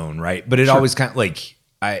each their own, right? But it always kind of like,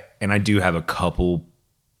 I do have a couple,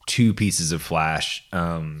 2 pieces of flash.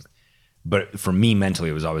 But for me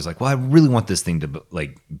mentally, it was always like, well, I really want this thing to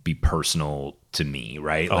be personal to me,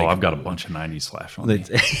 right? Oh, I've got a bunch of 90s flash on me.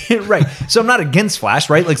 Right. So I'm not against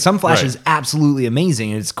flash, right? Like some flash is absolutely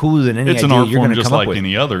amazing, and it's cooler than any idea you're going to come up with. It's just like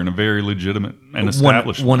any other, and a very legitimate and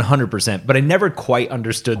established 100%. But I never quite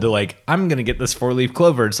understood I'm going to get this 4-leaf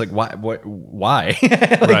clover. It's like, why?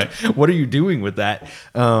 What are you doing with that?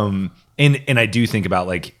 And I do think about,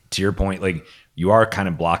 to your point, you are kind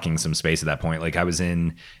of blocking some space at that point. Like I was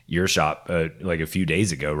in your shop a few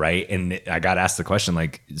days ago, right? And I got asked the question,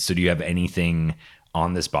 so do you have anything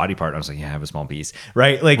on this body part? And I was like, yeah, I have a small piece,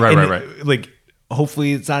 right? Right.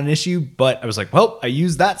 hopefully it's not an issue. But I was like, well, I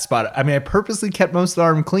used that spot. I mean, I purposely kept most of the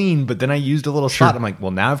arm clean, but then I used a little spot. I'm like,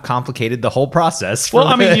 well, now I've complicated the whole process. Well,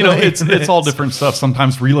 I mean, it's all different stuff.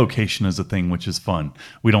 Sometimes relocation is a thing, which is fun.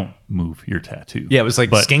 We don't move your tattoo. Yeah, it was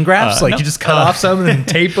like skin grafts. You just cut off some and then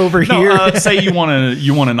tape over here. Say you want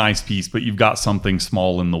a nice piece, but you've got something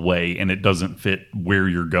small in the way, and it doesn't fit where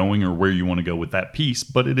you're going or where you want to go with that piece,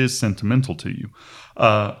 but it is sentimental to you.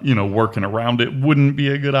 Working around it wouldn't be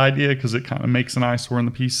a good idea because it kind of makes an eyesore in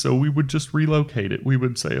the piece. So we would just relocate it. We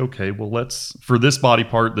would say, okay, well, for this body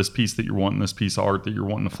part, this piece that you're wanting, this piece of art that you're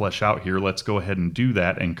wanting to flesh out here, let's go ahead and do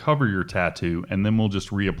that and cover your tattoo. And then we'll just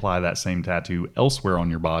reapply that same tattoo elsewhere on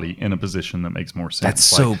your body in a position that makes more sense. That's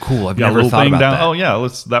so cool. I've never thought about that. Oh yeah,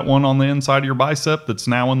 that one on the inside of your bicep that's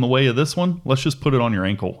now in the way of this one. Let's just put it on your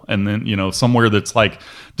ankle. And then, somewhere that's like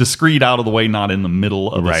discreet out of the way, not in the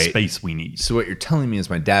middle of the space we need. So what you're telling me is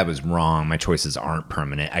my dad was wrong. My choices aren't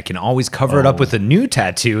permanent. I can always cover it up with a new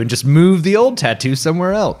tattoo and just move the old tattoo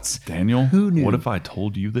somewhere else. Daniel, who knew? What if I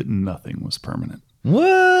told you that nothing was permanent?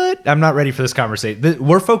 What? I'm not ready for this conversation.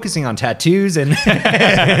 We're focusing on tattoos, and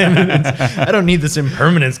I don't need this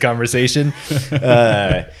impermanence conversation.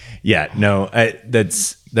 That's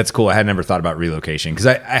cool. I had never thought about relocation because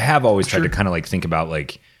I have always tried to kind of like think about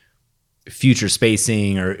like future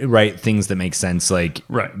spacing or things that make sense.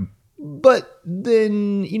 But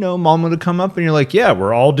then, mom would come up and you're like, yeah,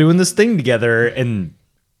 we're all doing this thing together. And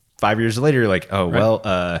 5 years later, you're like, oh, well,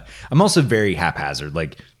 I'm also very haphazard,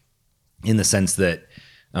 like in the sense that,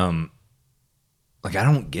 I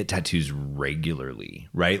don't get tattoos regularly,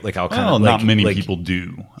 right? Like I'll kind of not many people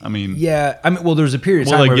do. I mean, yeah. Well, there was a period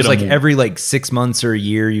of time where it was like every 6 months or a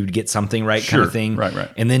year, you'd get something kind of thing. Right.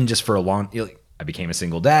 And then just for a long, I became a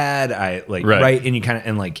single dad. And you kind of,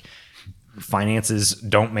 and finances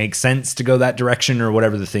don't make sense to go that direction or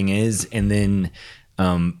whatever the thing is. And then,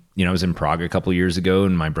 I was in Prague a couple of years ago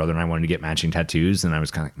and my brother and I wanted to get matching tattoos. And I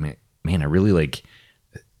was kind of like, man, I really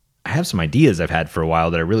I have some ideas I've had for a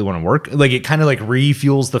while that I really want to work. It kind of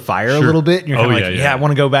refuels the fire a little bit. And you're kind of I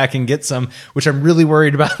want to go back and get some, which I'm really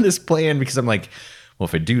worried about this plan because I'm like, well,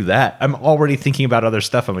 if I do that, I'm already thinking about other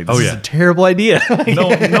stuff. I'm like, this is a terrible idea.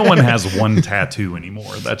 No one has one tattoo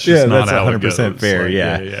anymore. That's just not how 100% it goes. Fair.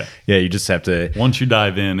 Yeah. You just have to. Once you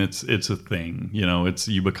dive in, it's a thing.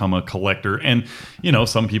 You become a collector, and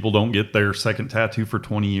some people don't get their second tattoo for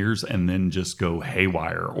 20 years and then just go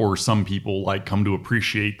haywire. Or some people come to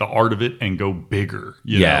appreciate the art of it and go bigger.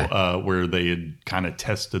 Where they had kind of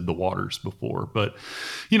tested the waters before. But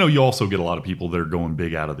you also get a lot of people that are going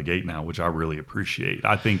big out of the gate now, which I really appreciate.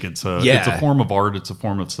 I think it's a form of art. It's a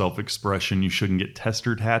form of self-expression. You shouldn't get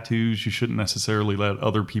tester tattoos. You shouldn't necessarily let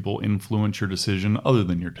other people influence your decision, other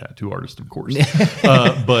than your tattoo artist, of course.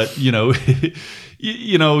 But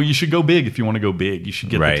you should go big if you want to go big. You should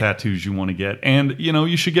get the tattoos you want to get, and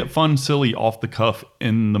you should get fun, silly, off the cuff,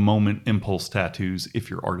 in the moment impulse tattoos if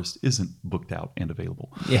your artist isn't booked out and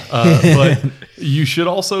available. But you should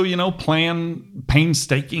also plan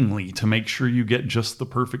painstakingly to make sure you get just the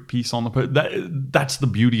perfect piece on the. That's the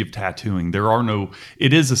beauty of tattooing.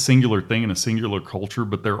 It is a singular thing in a singular culture,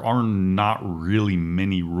 but there are not really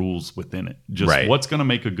many rules within it. Just what's going to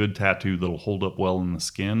make a good tattoo that'll hold up well in the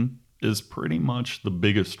skin is pretty much the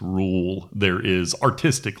biggest rule there is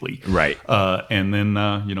artistically. Right. And then,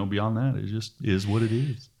 beyond that, it just is what it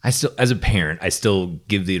is. As a parent, I still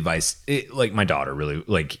give the advice, my daughter really,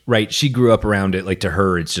 she grew up around it. To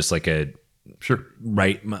her, it's just sure.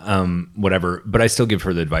 Right. Whatever. But I still give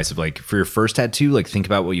her the advice of for your first tattoo, think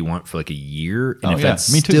about what you want for a year. And if that's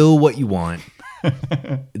still what you want,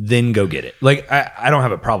 then go get it. I don't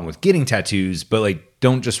have a problem with getting tattoos, but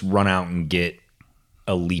don't just run out and get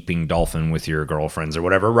a leaping dolphin with your girlfriends or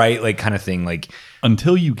whatever. Right. Kind of thing.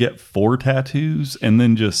 Until you get 4 tattoos and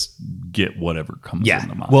then just get whatever comes in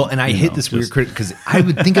the mind. Well, and I hit this weird because I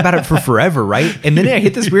would think about it for forever. Right. And then I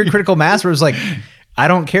hit this weird critical mass where it's I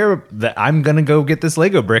don't care that I'm going to go get this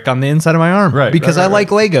Lego brick on the inside of my arm because I like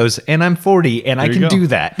Legos and I'm 40 and I can do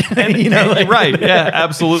that. Right. Yeah,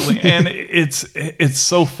 absolutely. And it's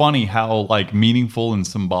so funny how meaningful and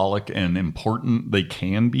symbolic and important they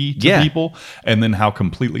can be to people, and then how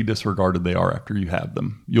completely disregarded they are after you have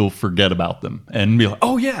them. You'll forget about them and be like,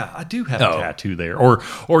 oh yeah, I do have a tattoo there. Or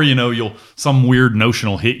some weird notion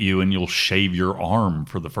will hit you and you'll shave your arm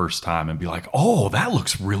for the first time and be like, oh, that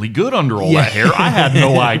looks really good under all that hair. I had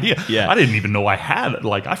no idea. I didn't even know I had it.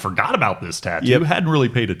 I forgot about this tattoo. Hadn't really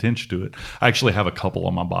paid attention to it. I actually have a couple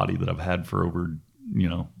on my body that I've had for over,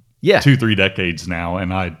 2-3 decades now,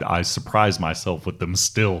 and I surprise myself with them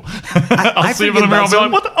still. I see them in the mirror, I'll be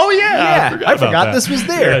like, what the? Oh yeah, I forgot this was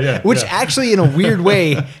there. Which actually, in a weird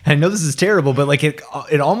way, I know this is terrible, but like it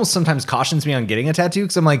almost sometimes cautions me on getting a tattoo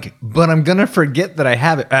because I'm like, but I'm gonna forget that I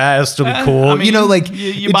have it. It'll still be cool. I mean, you know, like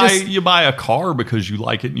you buy a car because you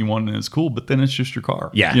like it and you want it and it's cool, but then it's just your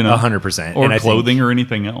car. Yeah, you know, 100%. Or clothing or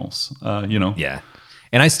anything else. You know. Yeah,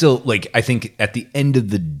 and I still I think at the end of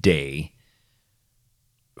the day,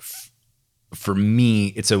 for me,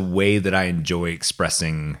 it's a way that I enjoy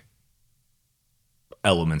expressing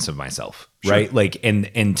elements of myself, right? Like,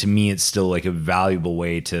 and to me, it's still like a valuable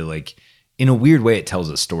way to like, in a weird way, it tells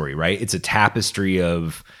a story, right? It's a tapestry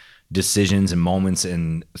of decisions and moments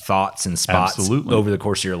and thoughts and spots over the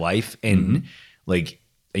course of your life. And like,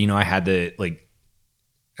 you know, I had to like,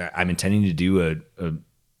 I'm intending to do a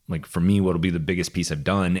like, for me, what'll be the biggest piece I've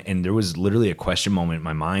done. And there was literally a question moment in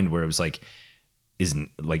my mind where it was like,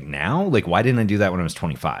 isn't like now, like, why didn't I do that when I was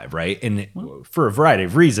 25? Right. And for a variety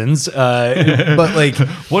of reasons, but like,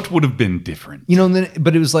 what would have been different, you know,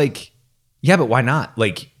 but it was like, yeah, but why not?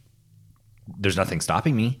 Like, there's nothing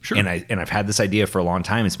stopping me. Sure. And I've had this idea for a long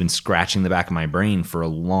time. It's been scratching the back of my brain for a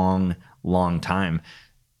long, long time.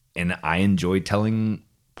 And I enjoy telling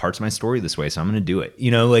parts of my story this way. So I'm going to do it,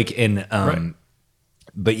 you know, like, and,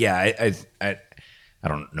 but yeah, I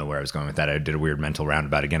don't know where I was going with that. I did a weird mental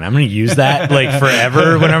roundabout again. I'm going to use that like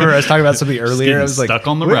forever. Whenever I was talking about something earlier, I was like stuck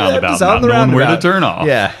on the roundabout, not knowing where to turn off.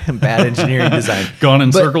 Yeah, bad engineering design. Gone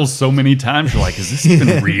in circles so many times. You're like, is this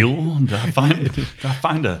even real? Did I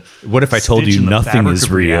find a? What if I told you nothing is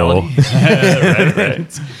real?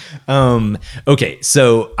 Right. Okay,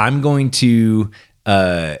 so I'm going to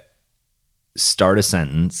start a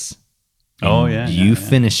sentence. You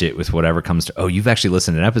finish it with whatever comes to. Oh, you've actually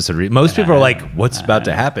listened to an episode. Most people are like, "What's about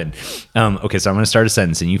to happen?" Okay, so I'm going to start a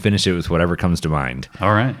sentence, and you finish it with whatever comes to mind.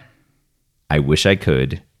 All right. I wish I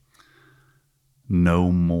could.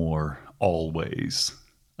 No more. Always.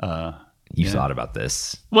 You thought about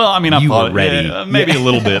this. Well, I mean, I thought ready. Maybe a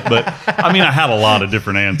little bit, but I mean, I had a lot of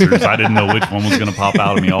different answers. I didn't know which one was going to pop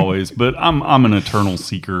out of me always, but I'm an eternal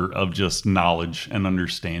seeker of just knowledge and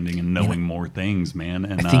understanding and knowing more things, man.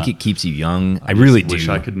 And I think it keeps you young. I really wish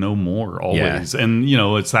I could know more always. Yeah. And you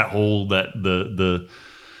know, it's that whole the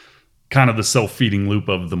kind of the self-feeding loop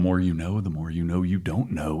of the more you know, you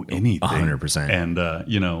don't know anything. 100%. And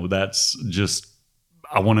you know, that's just,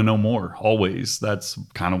 I want to know more always. That's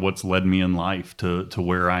kind of what's led me in life to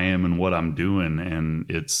where I am and what I'm doing. And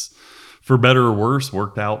it's, for better or worse,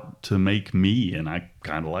 worked out to make me. And I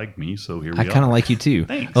kind of like me. So here we are. I kind of like you too.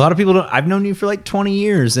 Thanks. A lot of people don't. I've known you for like 20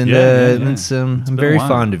 years and it's, I'm very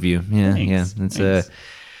fond of you. Yeah. Thanks. Yeah.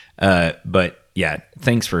 It's but yeah,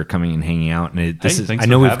 thanks for coming and hanging out. And I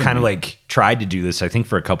know we've kind of like tried to do this, I think,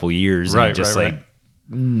 for a couple years. Right. And just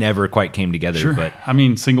never quite came together. Sure. But I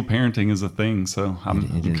mean, single parenting is a thing. So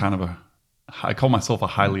I'm kind of I call myself a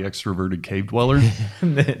highly extroverted cave dweller.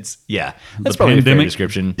 That's probably a fair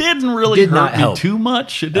description. Didn't really hurt me too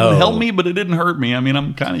much. It didn't help me, but it didn't hurt me. I mean,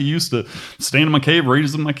 I'm kind of used to staying in my cave,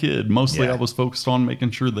 raising my kid. Mostly I was focused on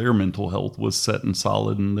making sure their mental health was set and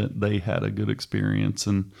solid and that they had a good experience,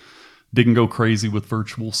 and didn't go crazy with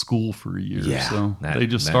virtual school for a year. Yeah, so they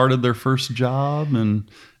just started their first job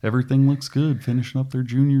and everything looks good, finishing up their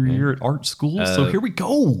junior year at art school. So here we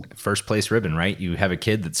go. First place ribbon, right? You have a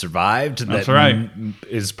kid that survived. That's right.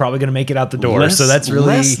 Is probably going to make it out the door. So that's really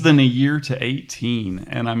less than a year to 18.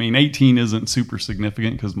 And I mean, 18 isn't super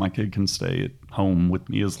significant because my kid can stay at home with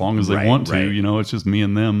me as long as they want to. You know, it's just me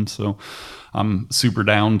and them. So I'm super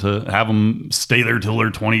down to have them stay there till they're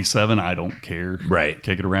 27. I don't care. Right.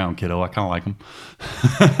 Kick it around, kiddo. I kind of like them.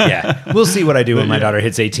 Yeah. We'll see what I do when my daughter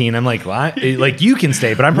hits 18. I'm like, well, like, you can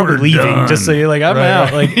stay, but I'm probably leaving done. Just so you're like, I'm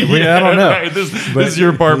out. Like, I don't know. Right. This is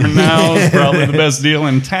your apartment now. It's probably the best deal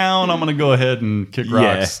in town. I'm going to go ahead and kick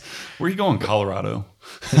rocks. Where are you going? Colorado.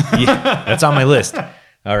 Yeah, that's on my list.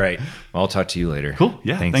 All right. Well, I'll talk to you later. Cool.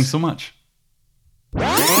 Yeah. Thanks so much.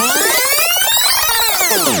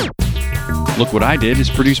 Look What I Did is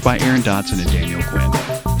produced by Aaron Dotson and Daniel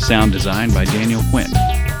Quinn. Sound designed by Daniel Quinn.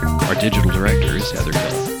 Our digital director is Heather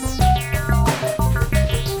Hill.